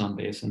southern Amazon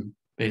basin,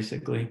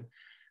 basically,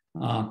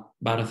 about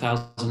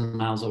 1,000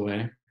 miles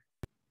away.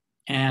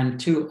 And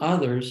 2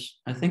 others,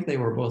 I think they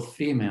were both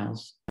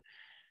females,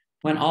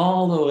 went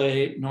all the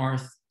way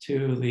north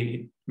to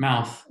the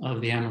mouth of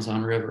the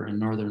Amazon River in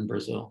northern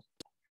Brazil.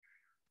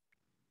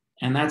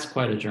 And that's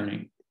quite a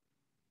journey.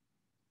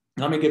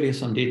 Let me give you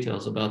some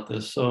details about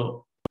this.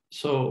 So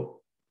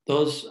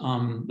those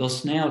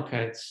snail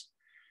kites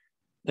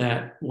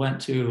that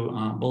went to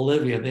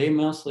Bolivia, they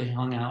mostly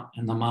hung out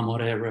in the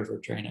Mamoré River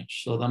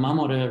drainage. So the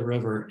Mamoré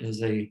River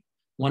is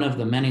one of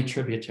the many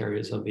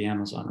tributaries of the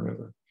Amazon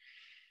River.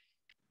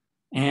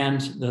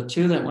 And the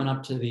 2 that went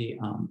up to the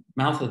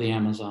mouth of the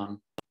Amazon,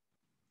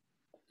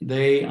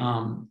 they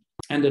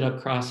ended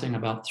up crossing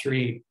about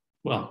 3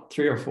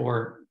 or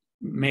 4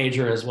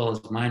 major as well as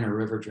minor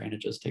river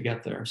drainages to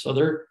get there. So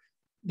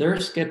they're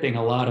skipping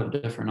a lot of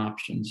different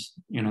options.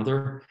 You know,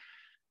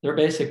 they're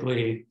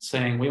basically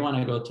saying, we want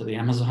to go to the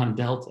Amazon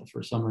Delta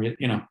for some reason.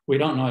 You know, we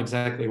don't know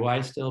exactly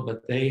why still,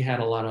 but they had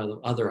a lot of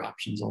other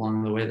options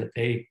along the way that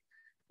they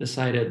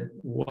decided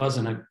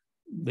wasn't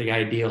the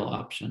ideal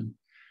option.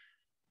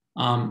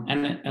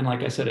 And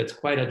like I said, it's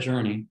quite a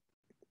journey.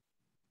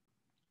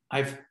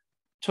 I've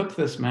took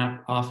this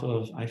map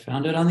I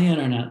found it on the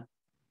internet.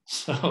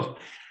 So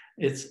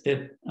it's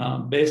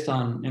based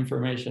on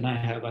information I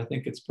have, I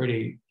think it's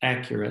pretty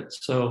accurate.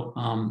 So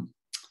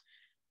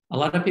a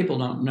lot of people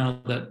don't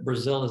know that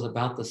Brazil is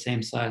about the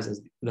same size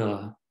as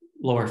the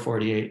lower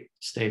 48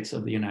 states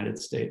of the United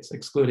States,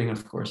 excluding,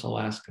 of course,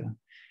 Alaska.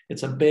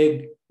 It's a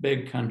big,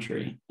 big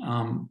country.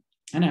 And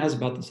it has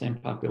about the same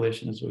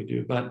population as we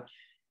do, but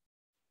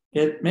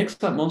it makes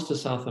up most of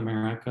South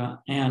America.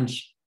 And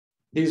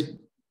these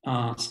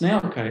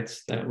snail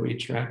kites that we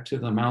track to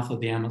the mouth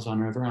of the Amazon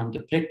River, I'm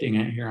depicting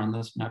it here on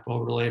this map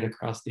overlaid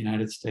across the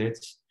United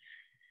States.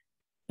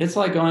 It's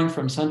like going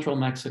from central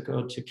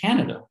Mexico to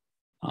Canada.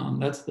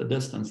 That's the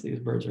distance these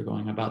birds are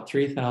going, about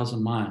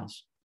 3,000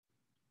 miles.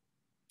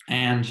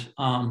 And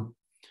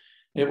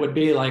it would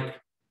be like,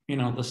 you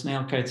know, the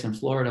snail kites in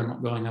Florida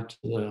going up to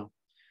the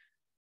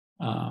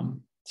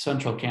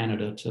central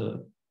Canada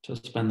to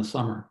spend the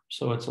summer.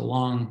 So it's a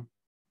long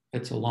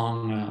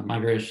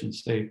migration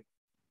state.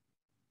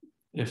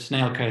 If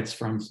snail kites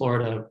from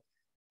Florida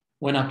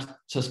went up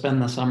to spend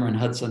the summer in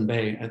Hudson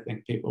Bay, I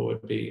think people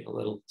would be a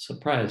little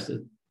surprised.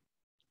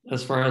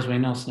 As far as we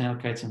know, snail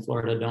kites in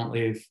Florida don't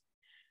leave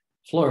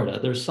Florida.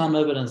 There's some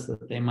evidence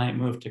that they might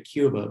move to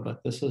Cuba,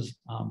 but this is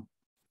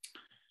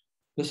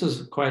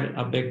quite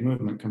a big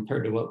movement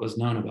compared to what was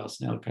known about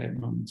snail kite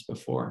movements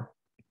before.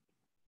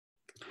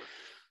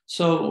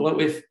 So what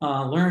we've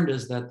learned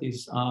is that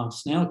these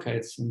snail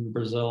kites in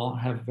Brazil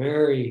have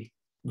very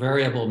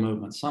variable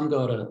movements. Some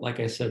go to, like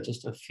I said,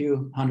 just a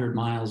few hundred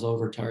miles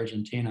over to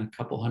Argentina, a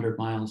couple hundred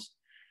miles,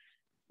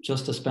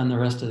 just to spend the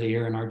rest of the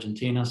year in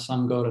Argentina.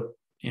 Some go to,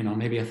 you know,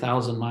 maybe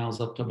 1,000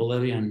 miles up to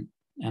Bolivia,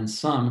 and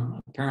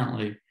some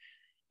apparently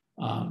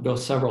go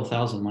several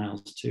thousand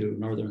miles to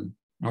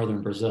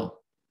northern Brazil.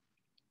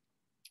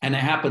 And it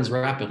happens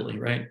rapidly,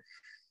 right?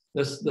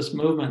 This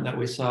movement that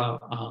we saw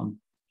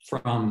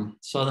from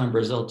southern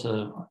Brazil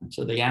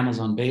to the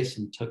Amazon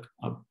basin took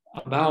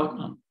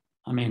about,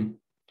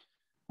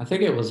 I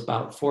think it was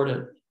about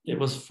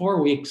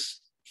 4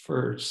 weeks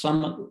for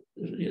some of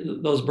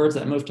those birds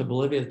that moved to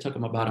Bolivia. It took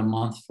them about a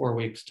month, 4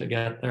 weeks to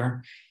get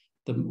there.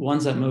 The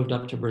ones that moved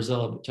up to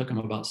Brazil, it took them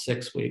about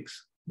 6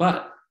 weeks.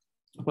 But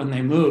when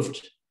they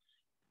moved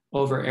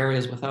over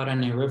areas without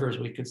any rivers,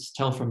 we could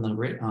tell from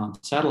the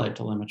satellite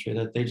telemetry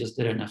that they just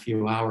did it in a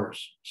few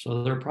hours.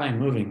 So they're probably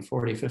moving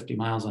 40, 50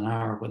 miles an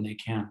hour when they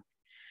can.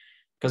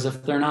 Because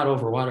if they're not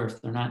over water,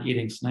 if they're not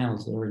eating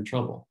snails, they're in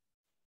trouble.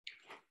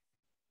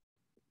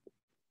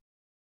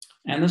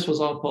 And this was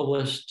all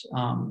published,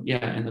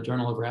 in the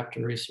Journal of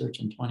Raptor Research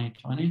in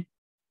 2020.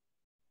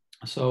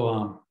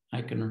 So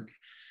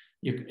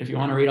if you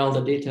want to read all the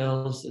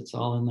details, it's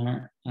all in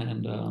there.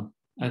 And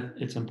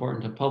it's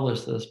important to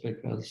publish this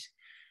because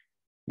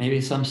maybe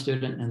some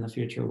student in the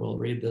future will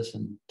read this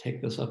and take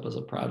this up as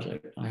a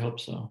project. I hope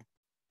so.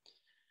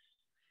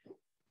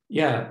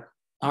 Yeah,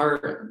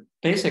 our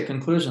basic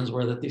conclusions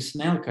were that these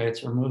snail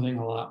kites are moving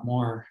a lot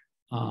more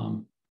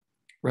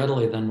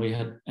readily than we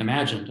had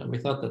imagined. We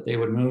thought that they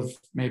would move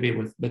maybe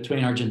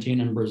between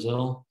Argentina and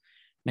Brazil,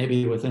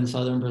 maybe within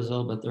southern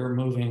Brazil, but they're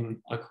moving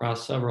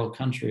across several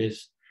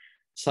countries.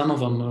 Some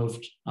of them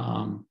moved,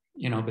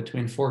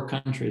 between 4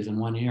 countries in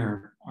 1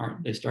 year.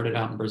 They started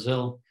out in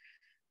Brazil,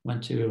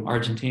 went to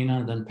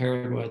Argentina, then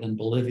Paraguay, then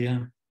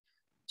Bolivia.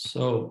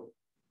 So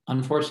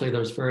unfortunately,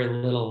 there's very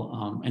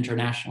little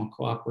international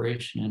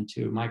cooperation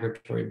into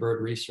migratory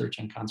bird research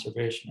and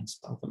conservation in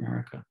South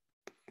America.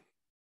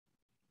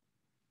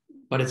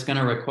 But it's going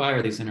to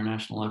require these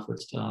international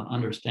efforts to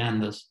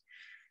understand this,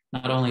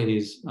 not only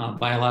these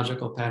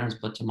biological patterns,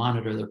 but to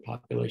monitor their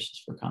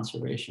populations for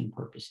conservation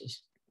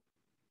purposes.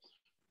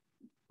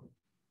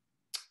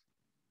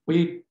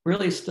 We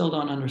really still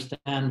don't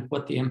understand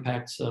what the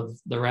impacts of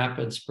the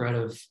rapid spread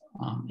of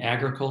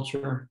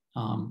agriculture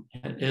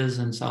is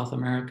in South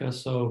America.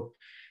 So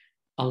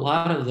a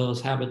lot of those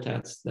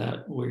habitats that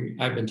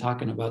I've been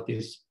talking about,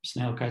 these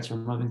snail kites are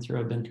moving through,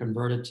 have been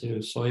converted to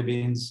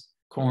soybeans,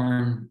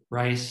 corn,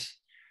 rice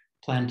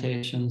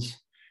plantations.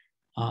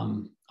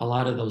 A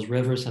lot of those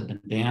rivers have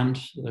been dammed.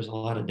 There's a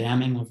lot of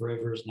damming of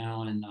rivers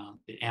now in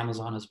the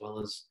Amazon as well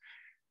as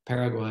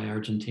Paraguay,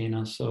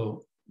 Argentina.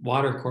 So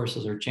water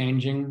courses are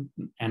changing,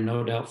 and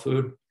no doubt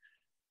food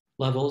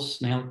levels,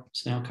 snail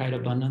kite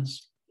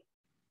abundance.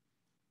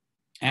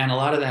 And a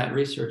lot of that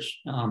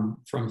research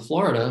from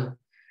Florida,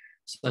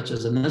 such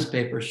as in this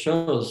paper,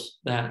 shows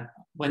that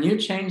when you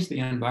change the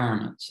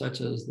environment,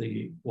 such as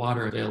the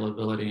water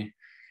availability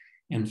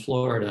in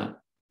Florida,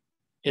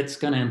 it's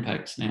going to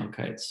impact snail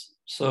kites.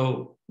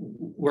 So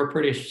we're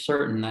pretty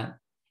certain that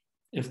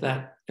if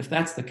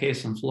that's the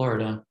case in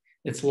Florida,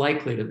 it's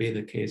likely to be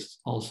the case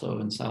also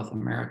in South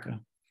America.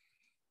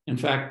 In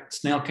fact,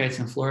 snail kites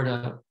in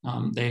Florida,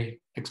 they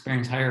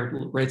experience higher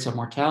rates of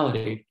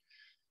mortality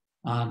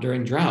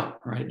during drought,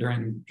 right?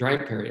 During dry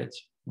periods,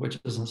 which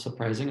isn't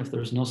surprising. If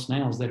there's no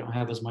snails, they don't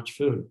have as much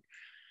food.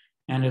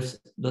 And if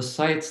the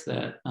sites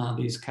that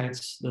these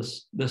kites,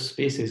 this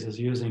species is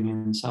using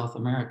in South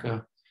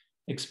America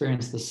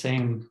experience the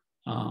same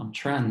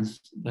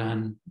trends,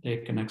 then they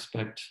can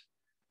expect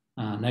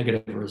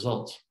negative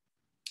results.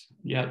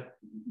 Yet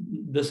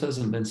this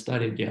hasn't been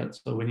studied yet,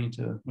 so we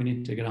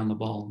need to get on the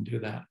ball and do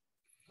that.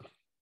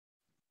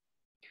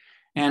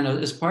 And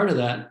as part of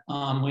that,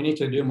 we need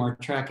to do more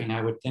tracking.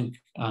 I would think,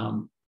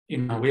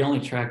 we only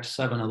tracked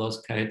 7 of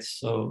those kites,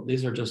 so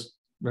these are just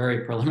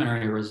very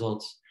preliminary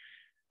results.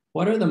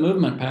 What are the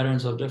movement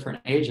patterns of different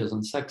ages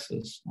and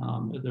sexes?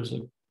 There's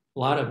a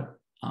lot of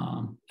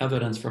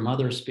evidence from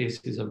other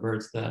species of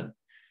birds that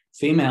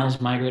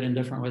females migrate in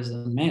different ways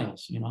than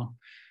males.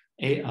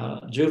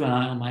 A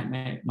juvenile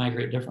might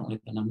migrate differently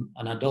than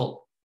an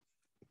adult.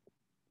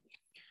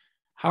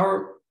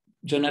 How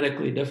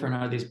genetically different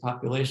are these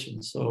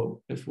populations?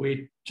 So if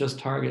we just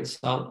target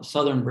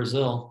southern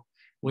Brazil,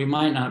 we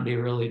might not be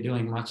really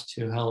doing much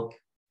to help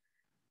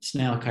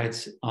snail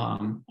kites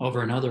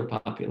over in other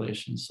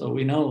populations. So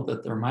we know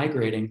that they're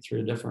migrating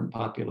through different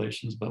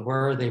populations, but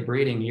where are they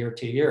breeding year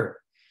to year?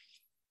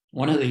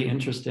 One of the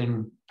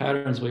interesting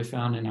patterns we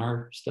found in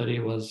our study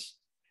was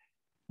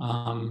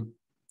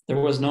there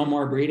was no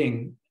more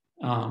breeding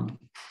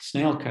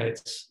snail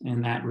kites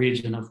in that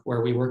region of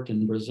where we worked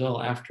in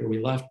Brazil after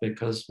we left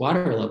because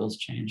water levels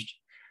changed.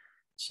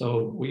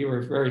 So we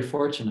were very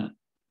fortunate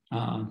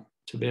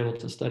to be able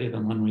to study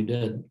them when we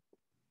did.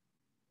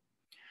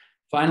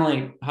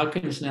 Finally, how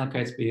can snail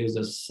kites be used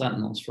as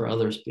sentinels for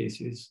other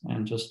species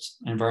and just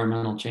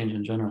environmental change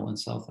in general in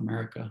South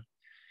America?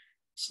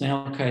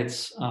 Snail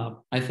kites,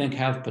 I think,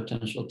 have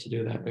potential to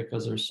do that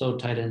because they're so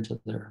tied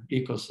into their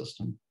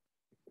ecosystem.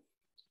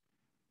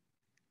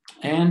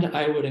 And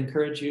I would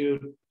encourage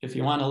you, if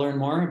you want to learn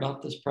more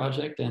about this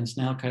project and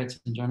snail kites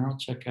in general,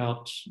 check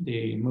out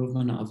the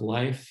Movement of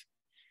Life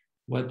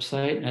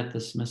website at the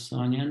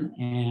Smithsonian.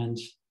 And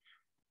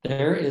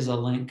there is a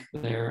link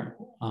there,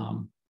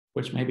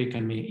 which maybe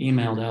can be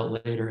emailed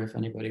out later if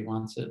anybody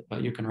wants it,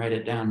 but you can write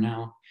it down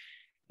now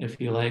if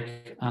you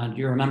like. Do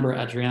you remember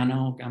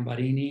Adriano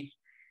Gambarini?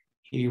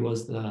 He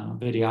was the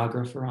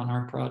videographer on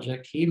our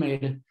project. He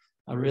made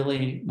a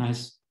really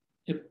nice,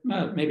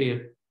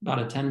 maybe about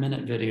a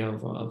 10-minute video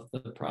of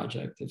the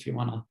project. If you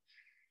want to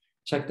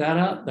check that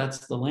out,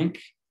 that's the link.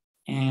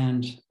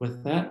 And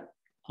with that,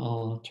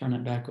 I'll turn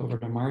it back over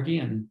to Margie,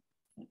 and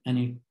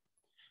any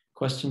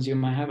questions you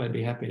might have, I'd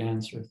be happy to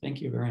answer.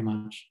 Thank you very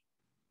much.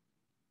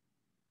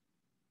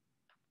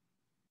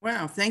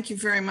 Wow, thank you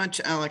very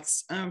much,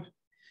 Alex.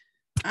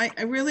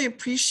 I really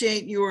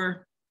appreciate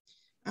your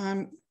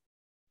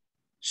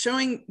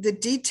showing the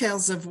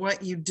details of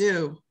what you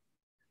do.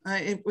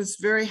 It was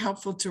very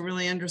helpful to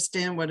really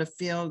understand what a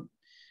field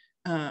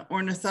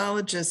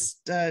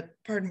ornithologist,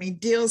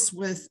 deals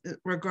with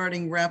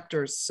regarding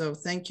raptors. So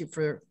thank you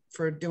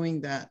for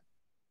doing that.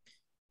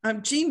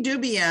 Jean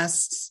Duby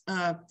asks,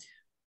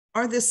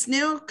 are the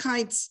snail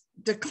kites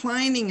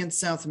declining in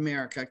South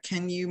America?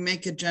 Can you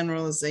make a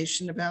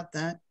generalization about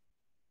that?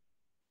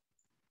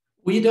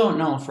 We don't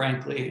know,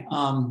 frankly.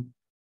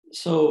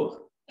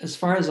 So as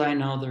far as I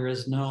know, there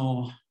is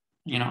no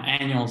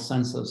annual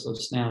census of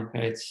snail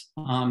kites.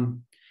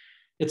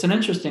 It's an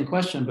interesting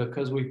question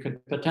because we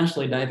could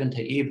potentially dive into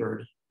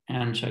eBird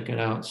and check it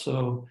out.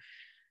 So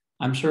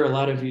I'm sure a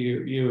lot of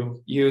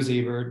you use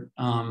eBird.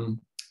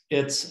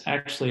 It's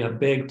actually a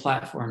big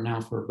platform now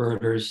for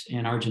birders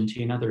in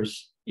Argentina.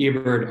 There's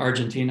eBird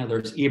Argentina,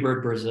 there's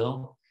eBird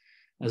Brazil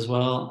as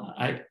well.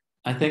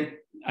 I think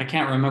I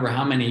can't remember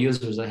how many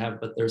users I have,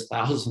 but there's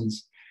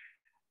thousands.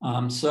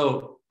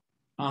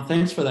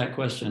 Thanks for that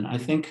question. I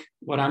think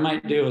what I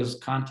might do is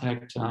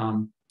contact,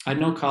 I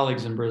know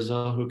colleagues in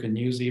Brazil who can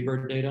use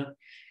eBird data,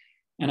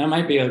 and it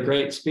might be a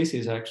great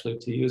species actually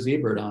to use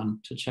eBird on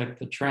to check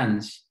the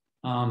trends.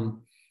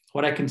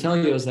 What I can tell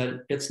you is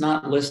that it's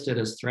not listed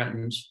as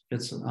threatened.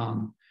 It's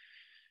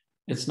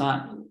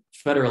not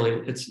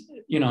federally, it's,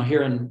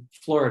 here in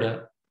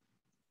Florida,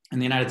 in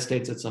the United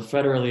States, it's a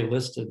federally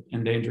listed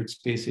endangered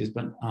species,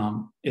 but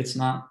it's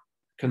not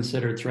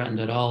considered threatened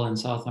at all in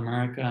South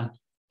America.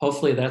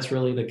 Hopefully that's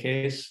really the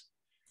case.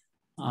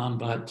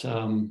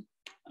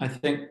 I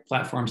think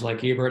platforms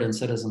like eBird and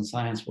citizen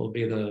science will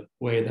be the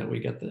way that we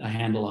get a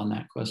handle on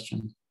that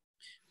question.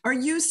 Are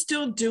you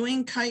still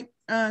doing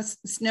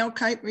snail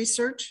kite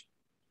research?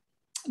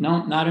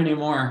 No, not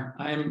anymore.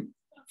 I'm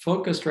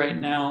focused right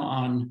now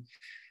on,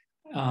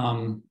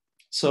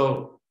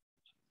 so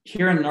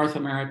here in North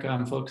America,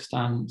 I'm focused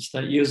on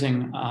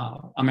using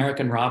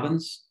American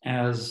robins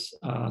as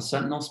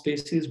sentinel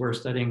species. We're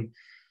studying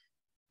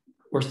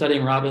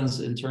robins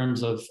in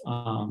terms of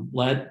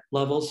lead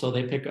levels. So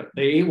they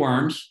eat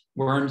worms,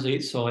 worms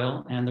eat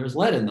soil, and there's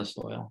lead in the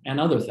soil and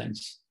other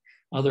things,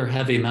 other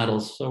heavy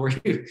metals. So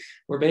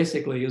we're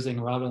basically using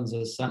robins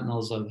as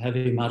sentinels of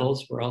heavy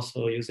metals. We're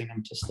also using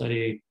them to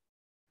study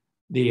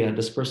the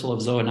dispersal of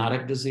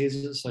zoonotic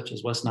diseases such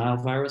as West Nile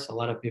virus. A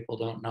lot of people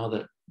don't know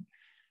that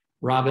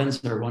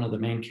robins are one of the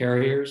main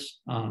carriers,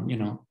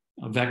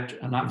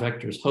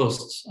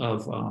 hosts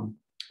of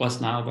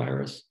West Nile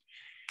virus.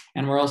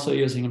 And we're also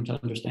using them to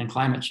understand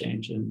climate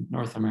change in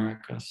North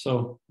America.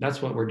 So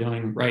that's what we're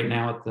doing right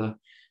now at the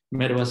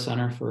Midwest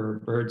Center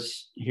for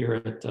Birds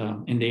here at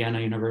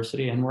Indiana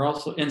University. And we're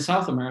also in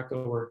South America,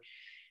 we're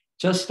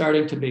just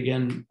starting to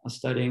begin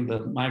studying the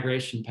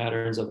migration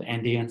patterns of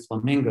Andean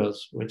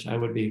flamingos, which I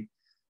would be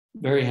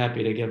very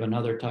happy to give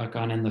another talk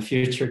on in the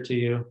future to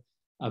you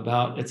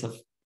about.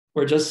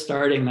 We're just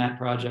starting that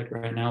project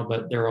right now,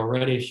 but they're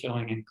already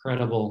showing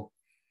incredible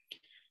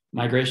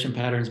migration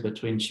patterns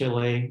between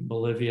Chile,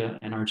 Bolivia,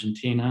 and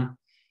Argentina.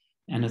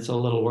 And it's a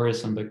little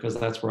worrisome because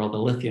that's where all the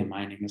lithium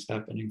mining is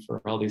happening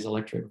for all these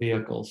electric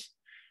vehicles.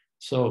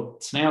 So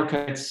snail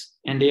kites,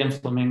 Andean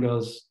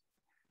flamingos,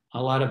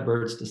 a lot of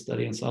birds to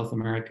study in South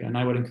America. And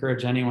I would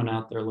encourage anyone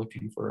out there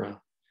looking for a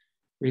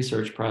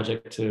research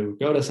project to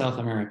go to South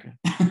America.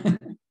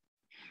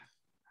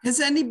 Has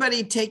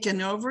anybody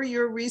taken over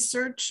your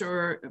research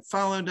or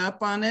followed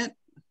up on it?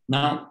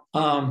 No,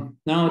 no.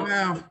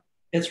 Wow.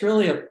 It's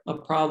really a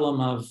problem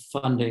of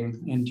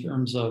funding in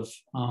terms of,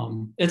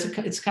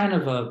 it's kind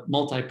of a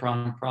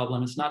multi-pronged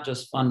problem. It's not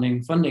just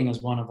funding. Funding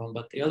is one of them,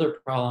 but the other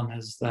problem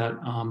is that,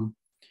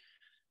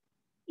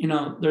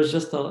 there's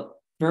just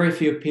very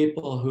few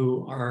people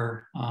who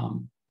are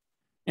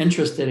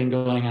interested in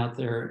going out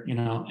there,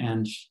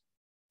 and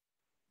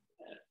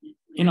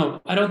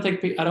I don't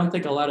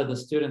think a lot of the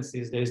students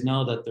these days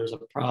know that there's a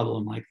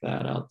problem like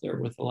that out there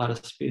with a lot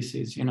of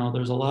species.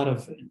 There's a lot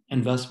of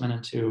investment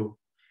into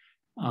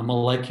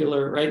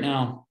molecular, right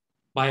now,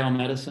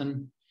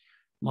 biomedicine,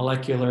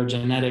 molecular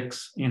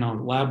genetics,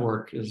 lab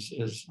work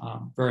is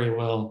very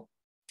well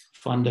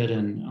funded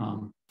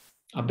and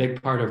a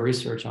big part of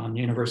research on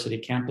university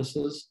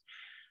campuses.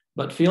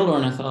 But field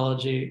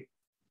ornithology,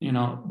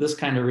 this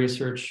kind of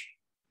research,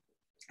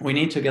 we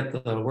need to get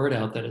the word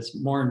out that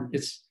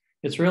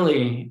it's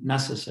really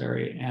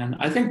necessary. And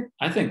I think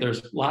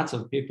there's lots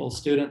of people,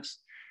 students,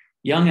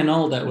 young and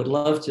old, that would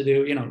love to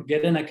do,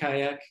 get in a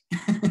kayak,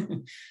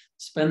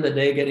 spend the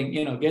day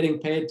getting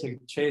paid to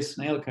chase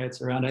snail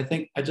kites around.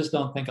 I just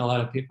don't think a lot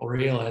of people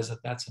realize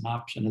that that's an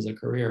option as a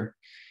career,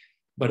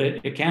 but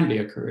it can be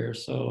a career.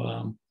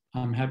 So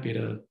I'm happy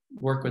to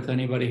work with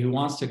anybody who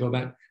wants to go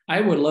back. I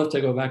would love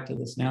to go back to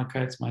the snail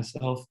kites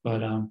myself,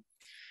 but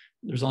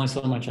there's only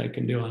so much I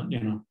can do.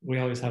 We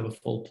always have a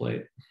full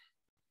plate.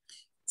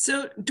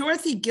 So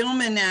Dorothy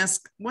Gilman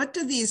asked, what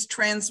do these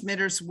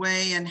transmitters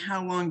weigh and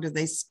how long do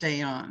they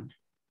stay on?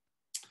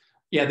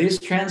 Yeah, these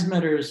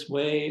transmitters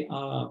weigh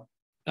about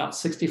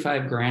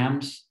 65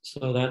 grams.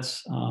 So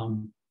that's,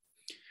 to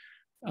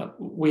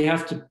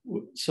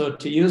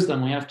use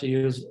them, we have to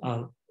use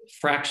a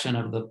fraction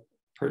of the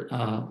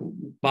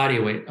body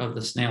weight of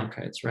the snail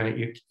kites, right?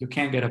 You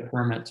can't get a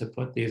permit to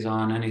put these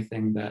on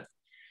anything that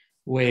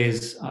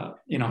weighs,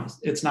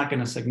 it's not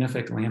going to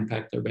significantly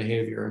impact their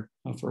behavior,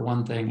 for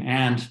one thing,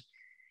 and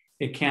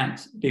it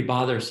can't be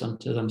bothersome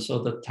to them.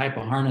 So the type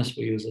of harness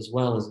we use as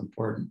well is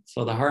important.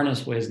 So the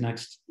harness weighs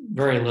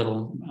very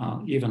little,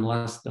 even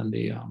less than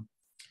the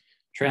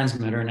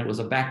transmitter, and it was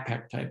a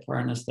backpack type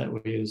harness that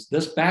we use.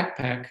 This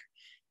backpack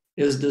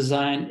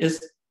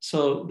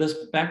so this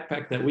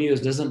backpack that we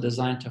used isn't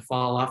designed to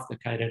fall off the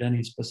kite at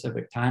any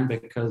specific time,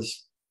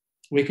 because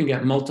we can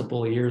get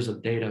multiple years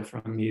of data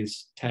from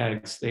these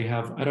tags. They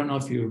have, I don't know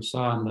if you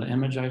saw in the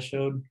image I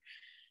showed,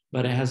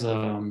 but it has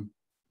a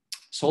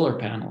solar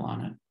panel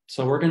on it.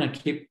 So we're going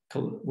to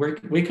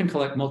we can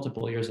collect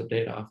multiple years of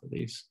data off of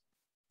these.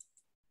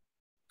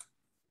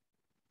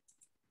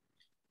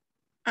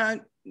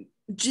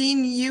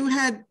 Jean, you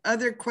had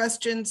other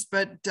questions,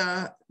 but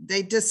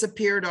they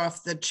disappeared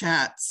off the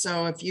chat.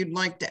 So if you'd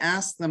like to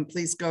ask them,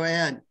 please go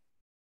ahead.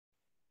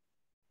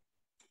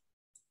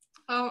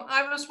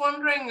 I was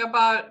wondering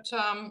about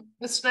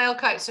the snail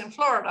kites in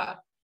Florida.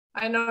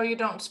 I know you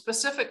don't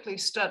specifically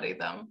study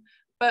them,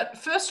 but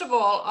first of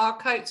all, are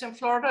kites in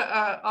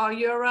Florida are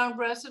year-round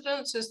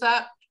residents? Is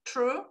that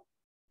true?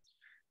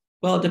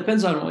 Well, it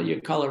depends on what you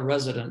call a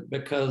resident,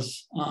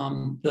 because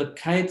the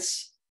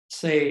kites,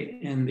 say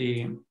in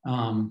the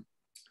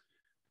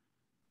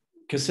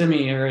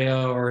Kissimmee area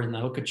or in the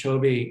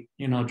Okeechobee,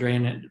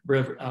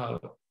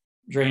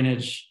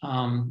 drainage,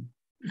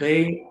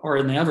 they, or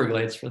in the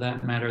Everglades for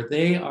that matter,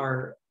 they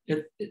are,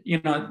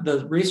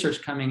 the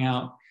research coming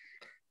out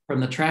from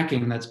the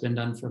tracking that's been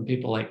done from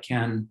people like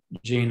Ken,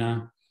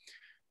 Gina,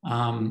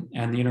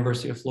 and the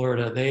University of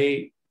Florida,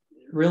 they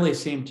really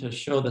seem to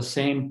show the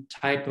same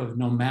type of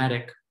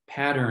nomadic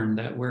pattern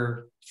that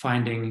we're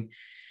finding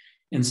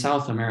in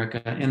South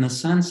America, in the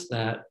sense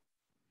that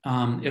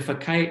if a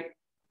kite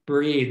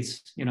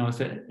breeds,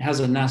 if it has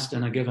a nest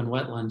in a given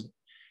wetland,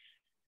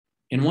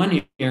 in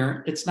one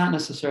year, it's not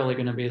necessarily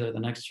going to be there the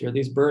next year.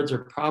 These birds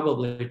are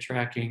probably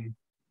tracking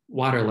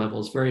water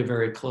levels very,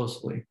 very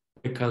closely,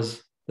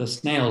 because the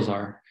snails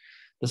are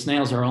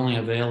only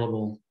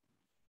available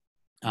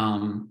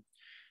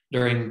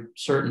during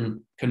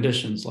certain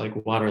conditions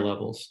like water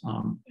levels.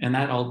 And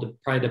that all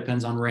probably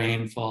depends on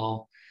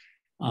rainfall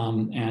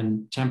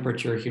and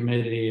temperature,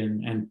 humidity,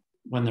 and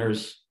when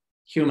there's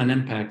human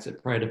impacts,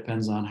 it probably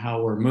depends on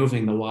how we're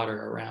moving the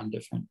water around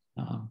different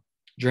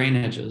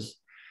drainages.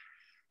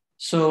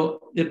 So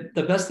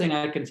the best thing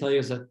I can tell you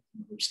is that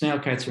snail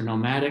kites are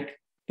nomadic.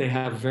 They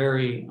have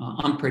very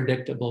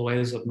unpredictable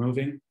ways of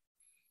moving,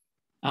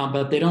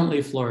 but they don't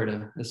leave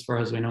Florida, as far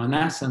as we know. In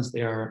that sense,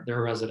 they're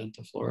a resident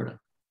of Florida.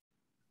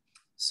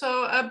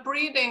 So a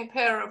breeding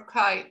pair of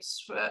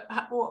kites,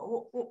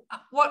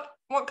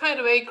 what kind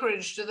of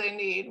acreage do they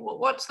need?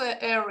 What's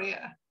their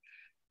area?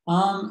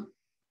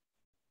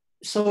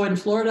 So in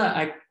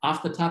Florida,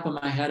 off the top of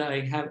my head,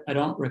 I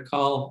don't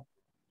recall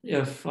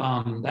if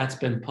that's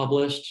been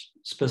published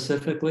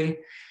specifically,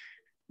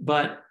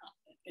 but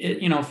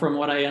from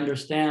what I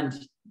understand,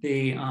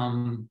 the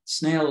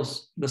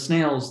snails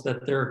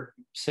that they're,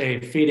 say,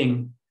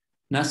 feeding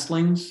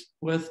nestlings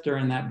with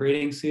during that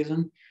breeding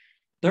season,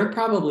 they're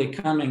probably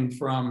coming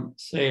from,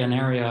 say, an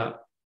area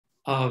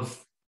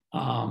of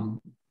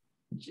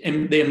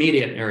in the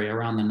immediate area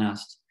around the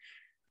nest.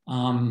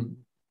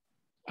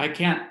 I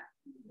can't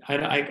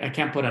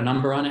put a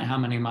number on it, how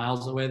many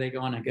miles away they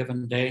go on a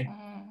given day.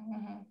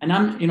 And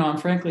I'm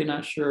frankly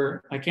not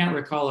sure. I can't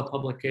recall a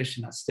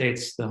publication that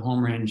states the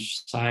home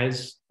range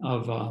size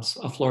of a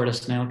Florida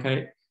snail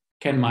kite.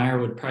 Ken Meyer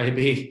would probably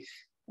be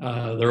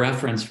the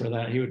reference for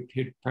that.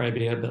 He'd probably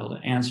be able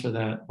to answer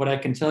that. What I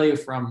can tell you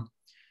from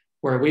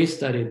where we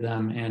studied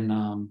them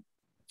in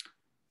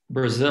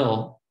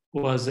Brazil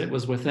was it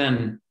was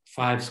within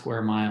 5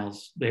 square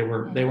miles. They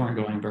weren't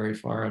going very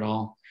far at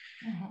all.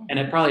 And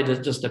it probably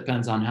just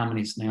depends on how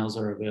many snails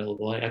are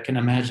available. I can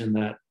imagine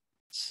that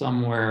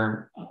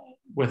somewhere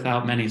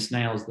without many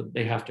snails, that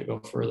they have to go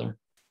further.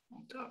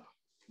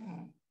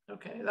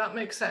 Okay, that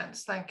makes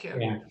sense. Thank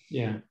you.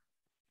 Yeah.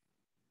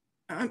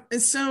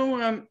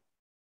 So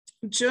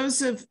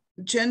Joseph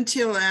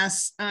Gentile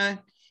asks,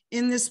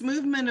 in this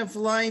movement of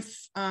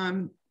life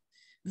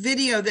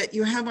video that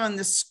you have on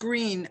the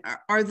screen,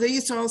 are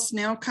these all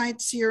snail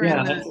kites here?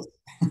 Yeah,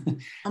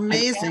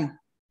 amazing.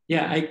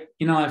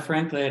 I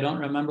frankly, I don't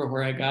remember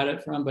where I got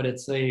it from, but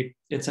it's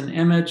an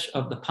image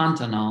of the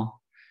Pantanal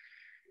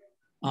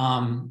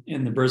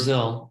in the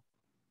Brazil.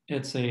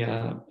 It's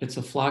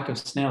a flock of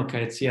snail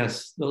kites.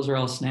 Yes, those are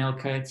all snail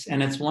kites.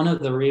 And it's one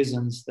of the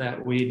reasons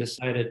that we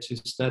decided to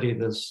study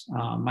this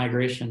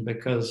migration,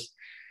 because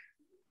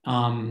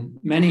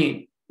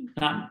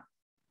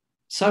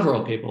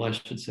several people, I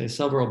should say,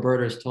 several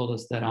birders told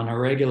us that on a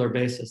regular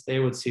basis, they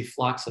would see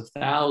flocks of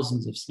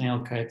thousands of snail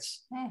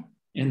kites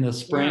in the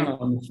spring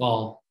or in the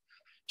fall.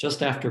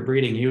 Just after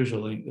breeding,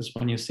 usually, is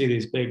when you see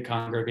these big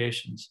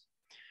congregations.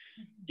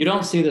 You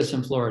don't see this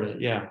in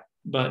Florida,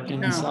 but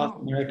in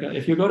South America,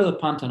 if you go to the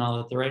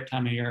Pantanal at the right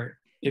time of year,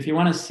 if you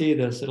want to see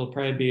this, it'll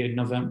probably be in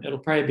November. It'll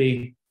probably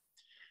be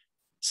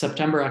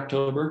September,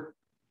 October.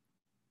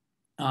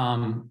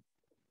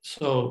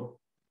 So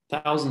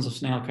thousands of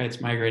snail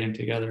kites migrating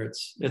together.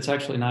 It's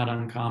actually not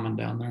uncommon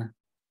down there.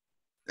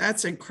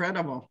 That's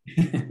incredible.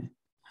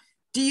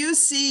 Do you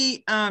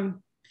see? I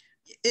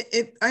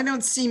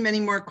don't see many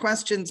more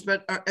questions,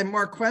 but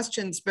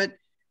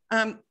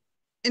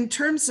in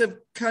terms of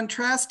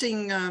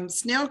contrasting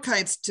snail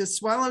kites to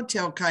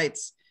swallowtail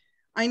kites,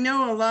 I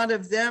know a lot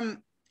of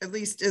them, at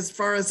least as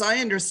far as I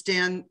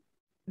understand,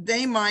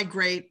 they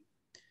migrate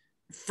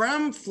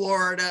from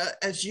Florida,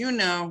 as you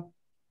know,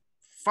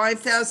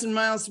 5,000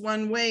 miles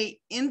one way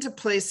into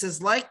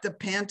places like the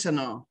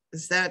Pantanal.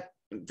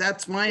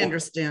 That's my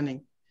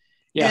understanding.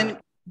 Yeah. And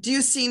do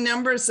you see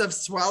numbers of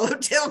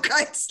swallowtail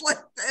kites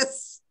like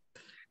this?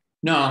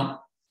 No.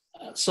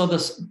 So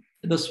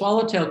the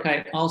swallowtail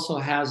kite also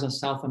has a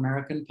South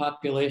American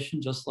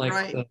population, just like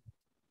Right.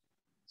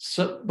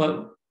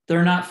 but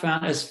they're not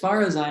found, as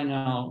far as I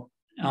know,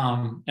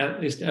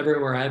 at least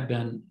everywhere I've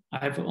been,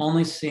 I've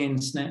only seen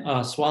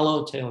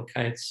swallowtail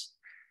kites,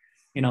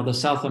 the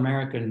South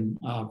American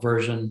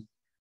version,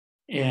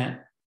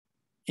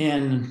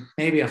 in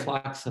maybe a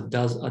flocks of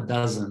a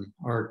dozen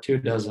or 2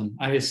 dozen.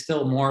 I mean,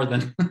 still more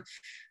than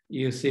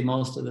you see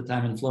most of the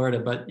time in Florida.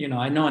 But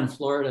I know in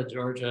Florida,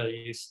 Georgia,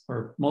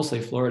 or mostly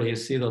Florida, you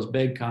see those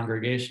big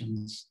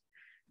congregations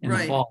in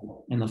Right.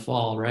 the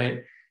fall,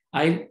 right?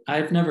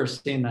 I've never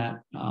seen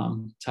that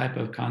type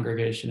of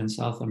congregation in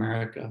South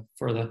America.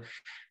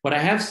 What I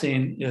have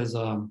seen is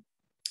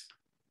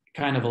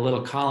kind of a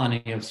little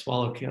colony of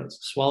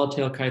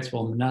swallowtail kites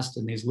will nest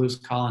in these loose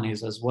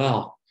colonies as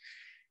well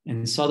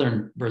in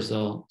southern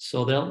Brazil.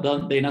 So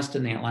they nest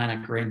in the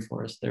Atlantic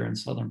rainforest there in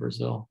southern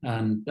Brazil,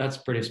 and that's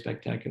pretty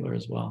spectacular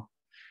as well.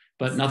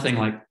 But nothing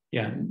like,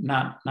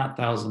 not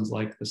thousands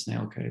like the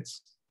snail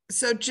kites.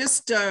 So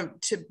just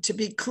to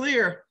be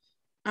clear,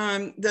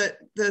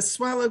 the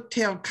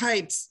swallowtail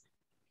kites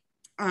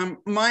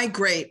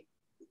migrate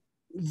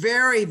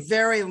very,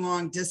 very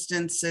long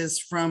distances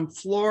from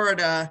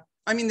Florida.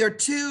 I mean, there are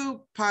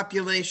 2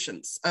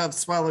 populations of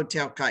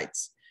swallowtail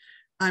kites.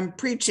 I'm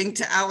preaching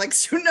to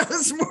Alex, who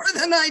knows more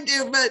than I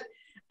do, but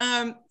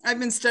I've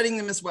been studying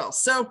them as well.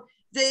 So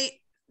the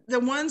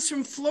ones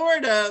from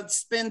Florida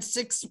spend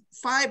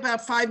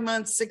about 5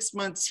 months, 6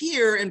 months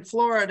here in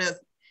Florida,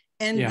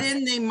 and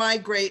then they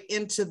migrate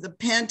into the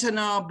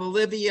Pantanal,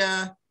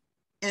 Bolivia,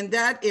 and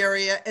that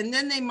area, and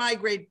then they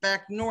migrate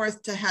back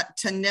north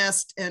to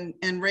nest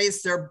and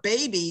raise their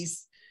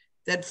babies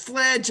that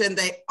fledge, and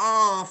they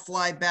all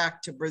fly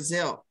back to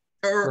Brazil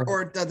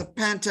or the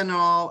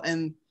Pantanal,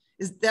 and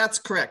that's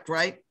correct,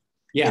 right?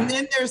 Yeah. And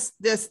then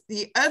there's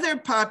the other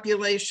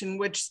population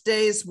which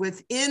stays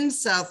within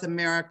South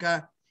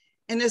America,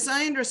 and as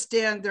I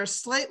understand, they're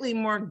slightly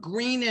more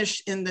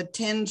greenish in the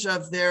tinge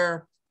of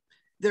they're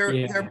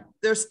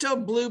still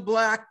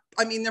blue-black.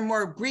 I mean, they're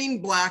more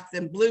green-black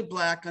than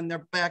blue-black on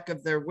their back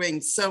of their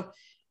wings. So,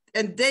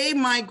 and they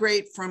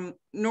migrate from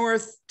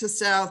north to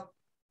south,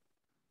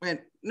 from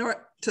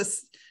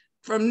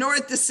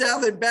north to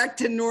south and back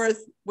to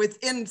north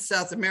within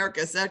South America.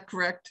 Is that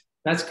correct?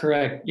 That's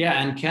correct. Yeah,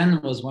 and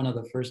Ken was one of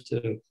the first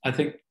to, I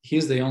think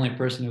he's the only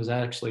person who's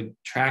actually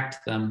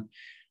tracked them.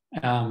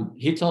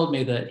 He told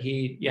me that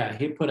he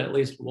put at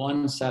least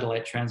 1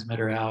 satellite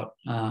transmitter out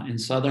in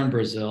southern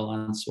Brazil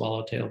on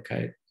swallowtail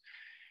kite.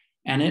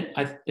 And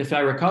if I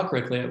recall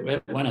correctly,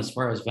 it went as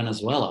far as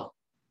Venezuela.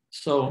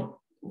 So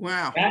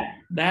wow,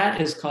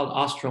 that is called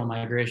austral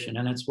migration.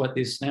 And it's what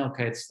these snail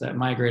kites that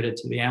migrated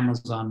to the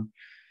Amazon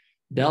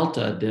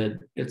Delta did.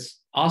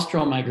 It's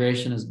austral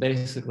migration is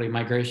basically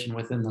migration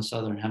within the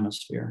southern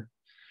hemisphere.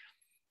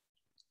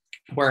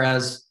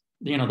 Whereas,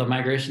 the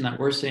migration that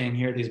we're seeing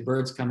here, these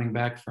birds coming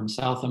back from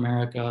South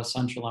America,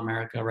 Central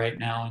America right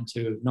now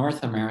into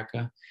North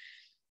America,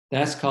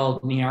 that's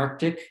called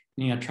Nearctic,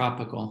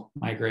 Neotropical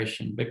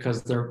migration,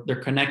 because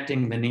they're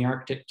connecting the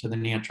Nearctic to the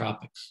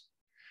Neotropics.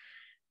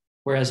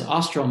 Whereas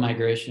austral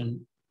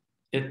migration,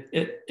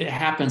 it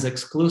happens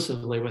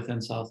exclusively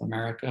within South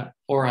America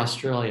or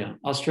Australia.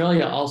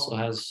 Australia also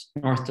has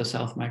north to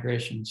south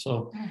migration.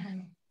 So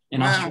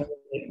in Australia,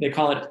 they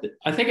call it,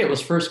 I think it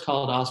was first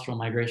called austral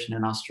migration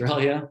in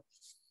Australia.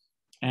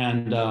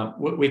 And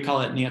we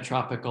call it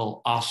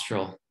neotropical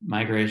austral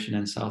migration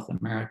in South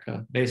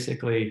America,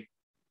 basically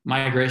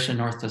migration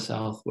north to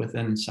south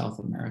within South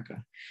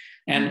America.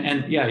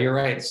 And yeah, you're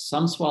right.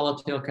 Some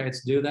swallowtail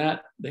kites do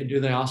that. They do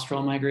the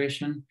austral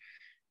migration.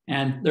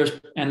 And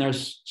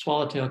there's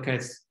swallowtail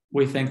kites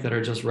we think that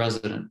are just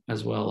resident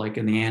as well, like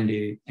in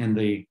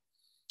the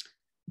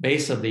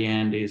base of the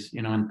Andes,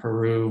 in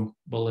Peru,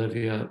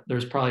 Bolivia.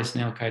 There's probably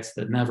snail kites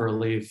that never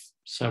leave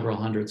several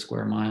hundred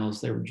square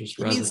miles. They were just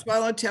resident. You mean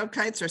swallowtail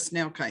kites or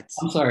snail kites?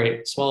 I'm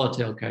sorry,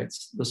 swallowtail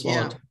kites. The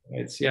swallowtail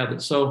kites. Yeah.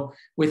 So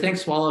we think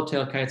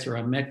swallowtail kites are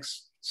a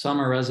mix. Some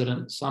are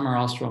resident, some are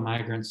austral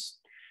migrants,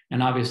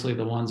 and obviously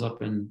the ones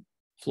up in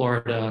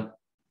Florida,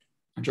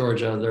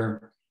 Georgia,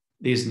 they're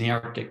these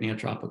Nearctic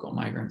neotropical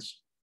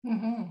migrants.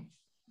 Mm-hmm.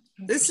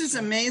 This is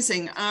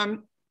amazing.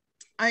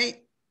 I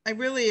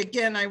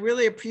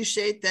really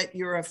appreciate that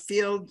you're a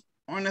field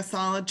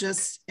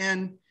ornithologist,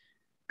 and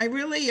I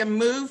really am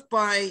moved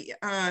by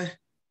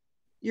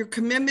your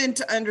commitment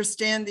to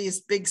understand these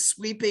big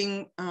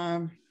sweeping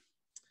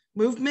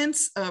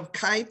movements of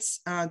kites.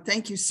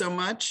 Thank you so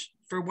much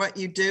for what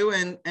you do,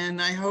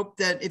 and I hope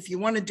that if you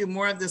want to do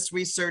more of this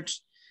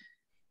research,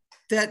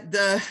 that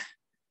the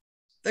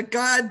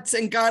gods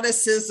and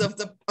goddesses of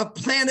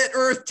planet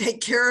Earth take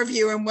care of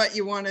you and what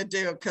you want to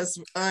do,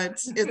 because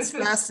it's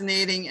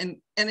fascinating and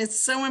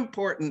it's so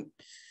important.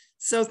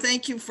 So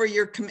thank you for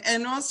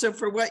and also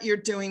for what you're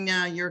doing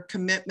now, your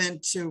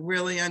commitment to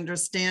really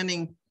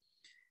understanding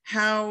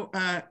how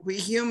we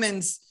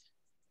humans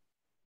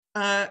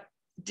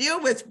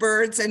deal with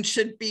birds and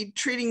should be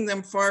treating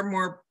them far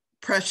more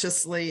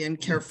preciously and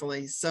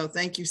carefully. So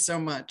thank you so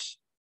much.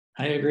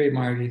 I agree,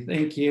 Margie.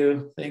 Thank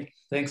you.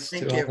 Thanks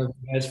Thank to you. all of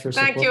you guys for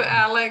Thank supporting. you,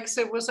 Alex.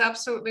 It was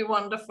absolutely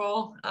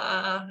wonderful.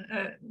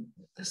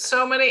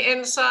 So many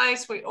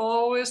insights. We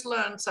always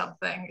learn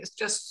something. It's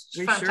just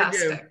We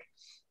fantastic.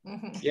 Sure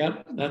do.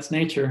 Yep, that's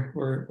nature.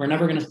 We're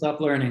never going to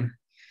stop learning.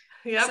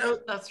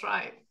 Yep, that's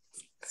right.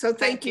 So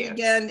thank you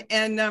again.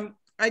 And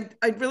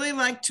I'd really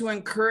like to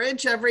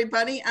encourage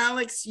everybody,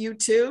 Alex, you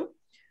too.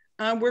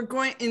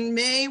 In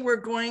May, we're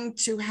going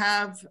to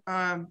have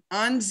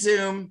on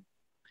Zoom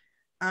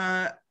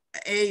a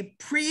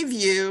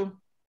preview.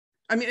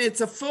 I mean, it's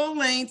a full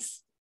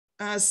length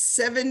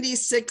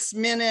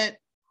 76-minute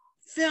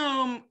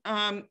film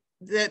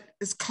that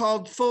is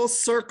called Full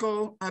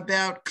Circle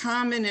about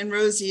common and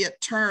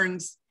roseate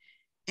terns.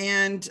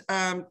 And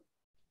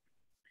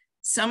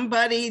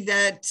somebody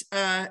that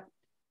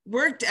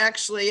worked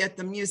actually at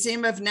the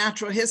Museum of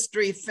Natural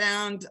History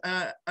found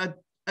a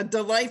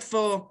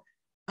delightful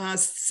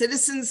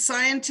citizen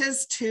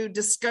scientist who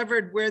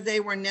discovered where they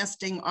were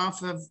nesting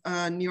off of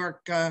New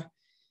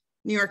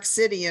York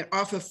City,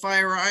 off of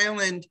Fire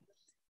Island.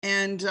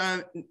 And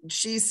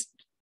she's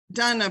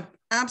done an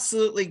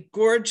absolutely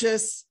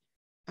gorgeous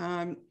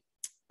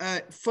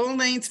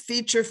full-length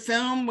feature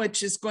film,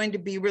 which is going to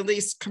be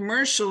released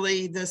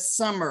commercially this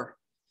summer.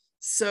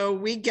 So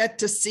we get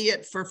to see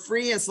it for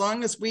free as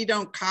long as we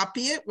don't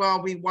copy it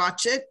while we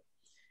watch it.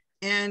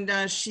 And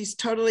she's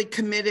totally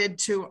committed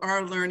to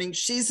our learning.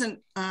 She's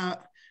a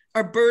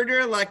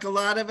birder like a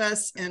lot of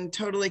us and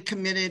totally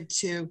committed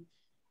to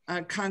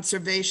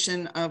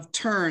conservation of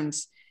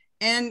terns.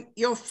 And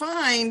you'll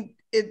find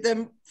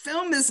the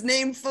film is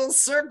named Full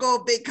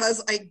Circle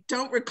because I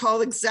don't recall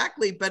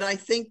exactly, but I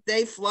think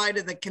they fly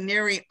to the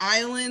Canary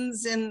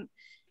Islands and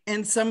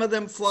some of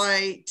them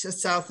fly to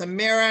South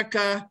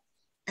America,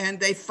 and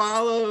they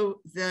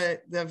follow the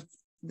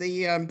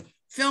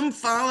film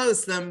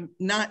follows them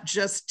not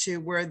just to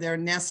where they're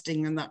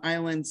nesting in the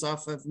islands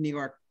off of New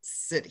York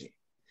City.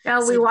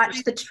 Shall we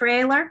watch the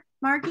trailer,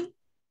 Margie?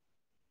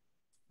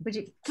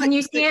 Can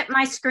you see it,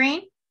 my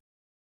screen?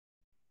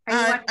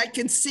 I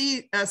can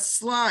see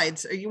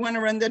slides. You want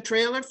to run the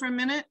trailer for a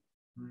minute?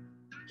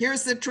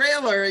 Here's the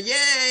trailer,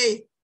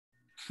 yay!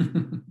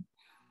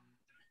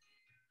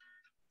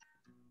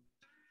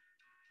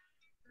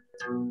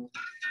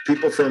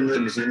 People from the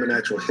Museum of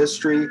Natural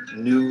History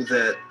knew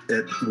that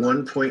at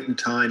one point in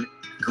time,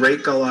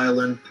 Great Gull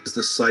Island is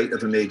the site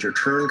of a major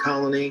tern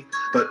colony,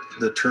 but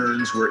the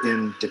terns were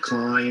in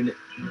decline.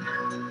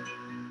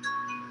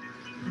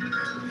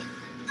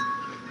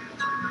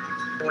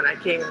 When I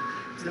came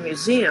to the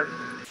museum,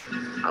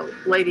 a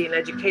lady in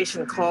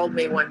education called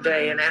me one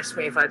day and asked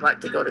me if I'd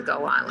like to go to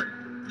Gull Island.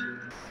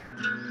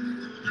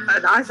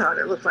 And I thought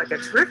it looked like a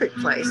terrific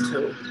place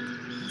to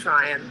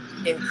try and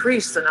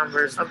increase the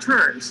numbers of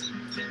terns.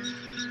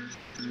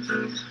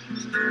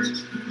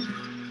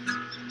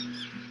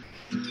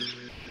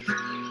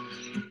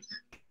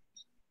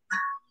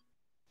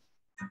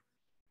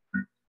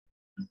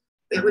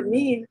 It would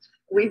mean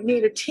we'd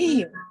need a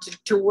team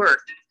to work.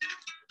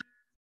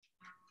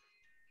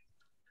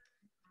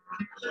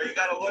 Well, you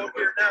got a load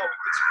here now.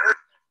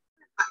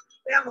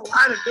 We have a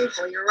lot of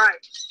people, you're right.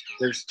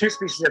 There's two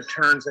species of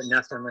terns that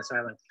nest on this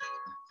island.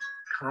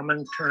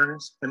 Common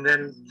terns, and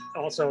then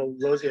also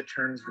roseate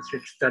terns, which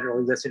is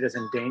federally listed as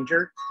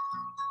endangered.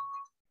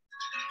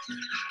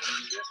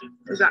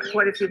 We've got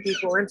quite a few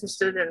people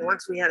interested, and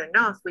once we had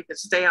enough, we could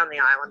stay on the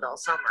island all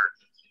summer.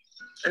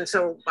 And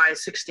so by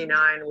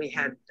 '69, we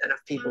had enough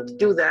people to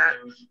do that,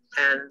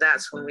 and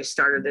that's when we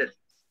started it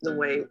the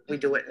way we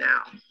do it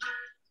now.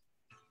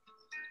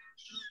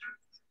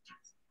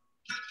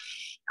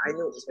 I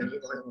knew it was going to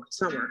be more than one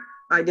summer.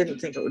 I didn't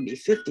think it would be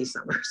 50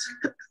 summers.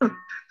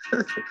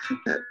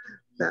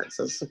 That's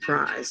a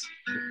surprise.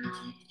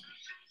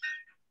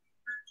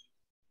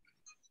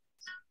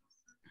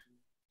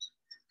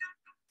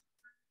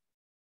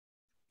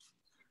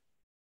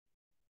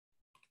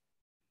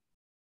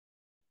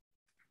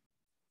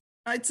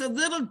 It's a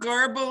little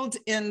garbled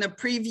in the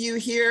preview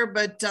here,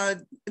 but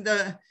the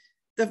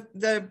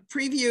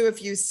preview,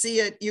 if you see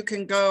it, you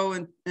can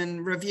go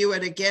and review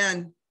it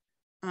again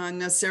on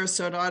the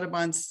Sarasota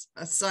Audubon's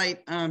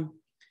site.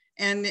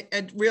 And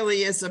it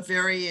really is a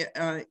very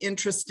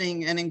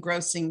interesting and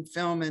engrossing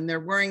film. And they're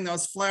wearing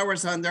those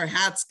flowers on their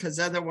hats because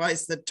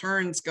otherwise the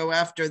terns go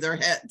after their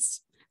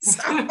heads.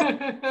 So.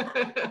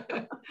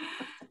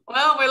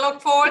 Well, we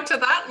look forward to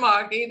that,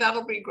 Margie.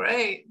 That'll be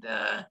great.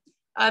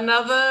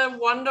 Another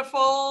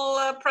wonderful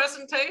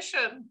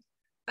presentation.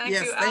 Thank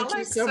you, Alex. Thank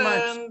you so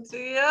much. And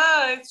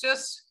yeah,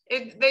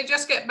 they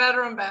just get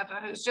better and better.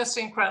 It's just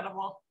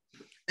incredible.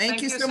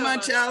 Thank you so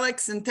much,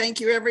 Alex. And thank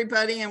you,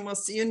 everybody. And we'll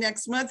see you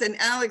next month. And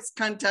Alex,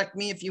 contact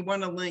me if you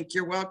want a link.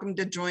 You're welcome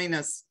to join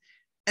us.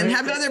 And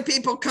have other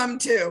people come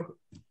too.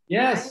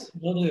 Yes,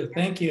 will do.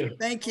 Thank you.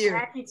 Thank you.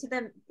 Add you to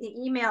the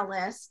email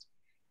list.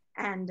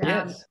 And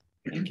yes,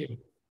 thank you.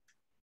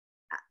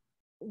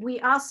 We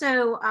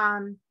also,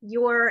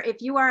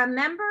 if you are a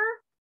member,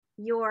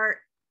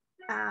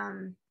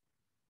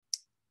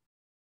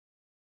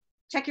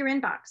 check your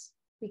inbox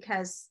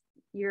because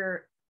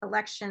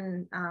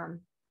election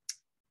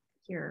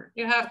your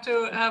You have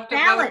to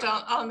ballot.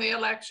 vote on the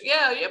election.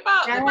 Yeah, your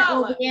ballot.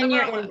 Ballot will be in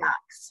your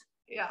inbox.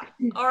 Yeah,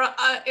 or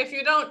if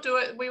you don't do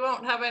it, we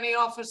won't have any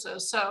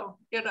officers. So,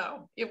 you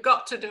know, you've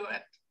got to do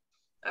it.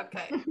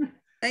 Okay.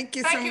 Thank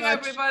you so much. Thank you,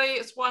 everybody.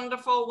 It's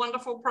wonderful,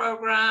 wonderful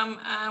program.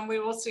 And we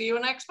will see you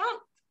next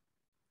month.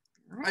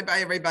 Bye-bye,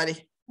 everybody.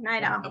 Good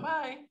night, all.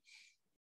 Bye-bye.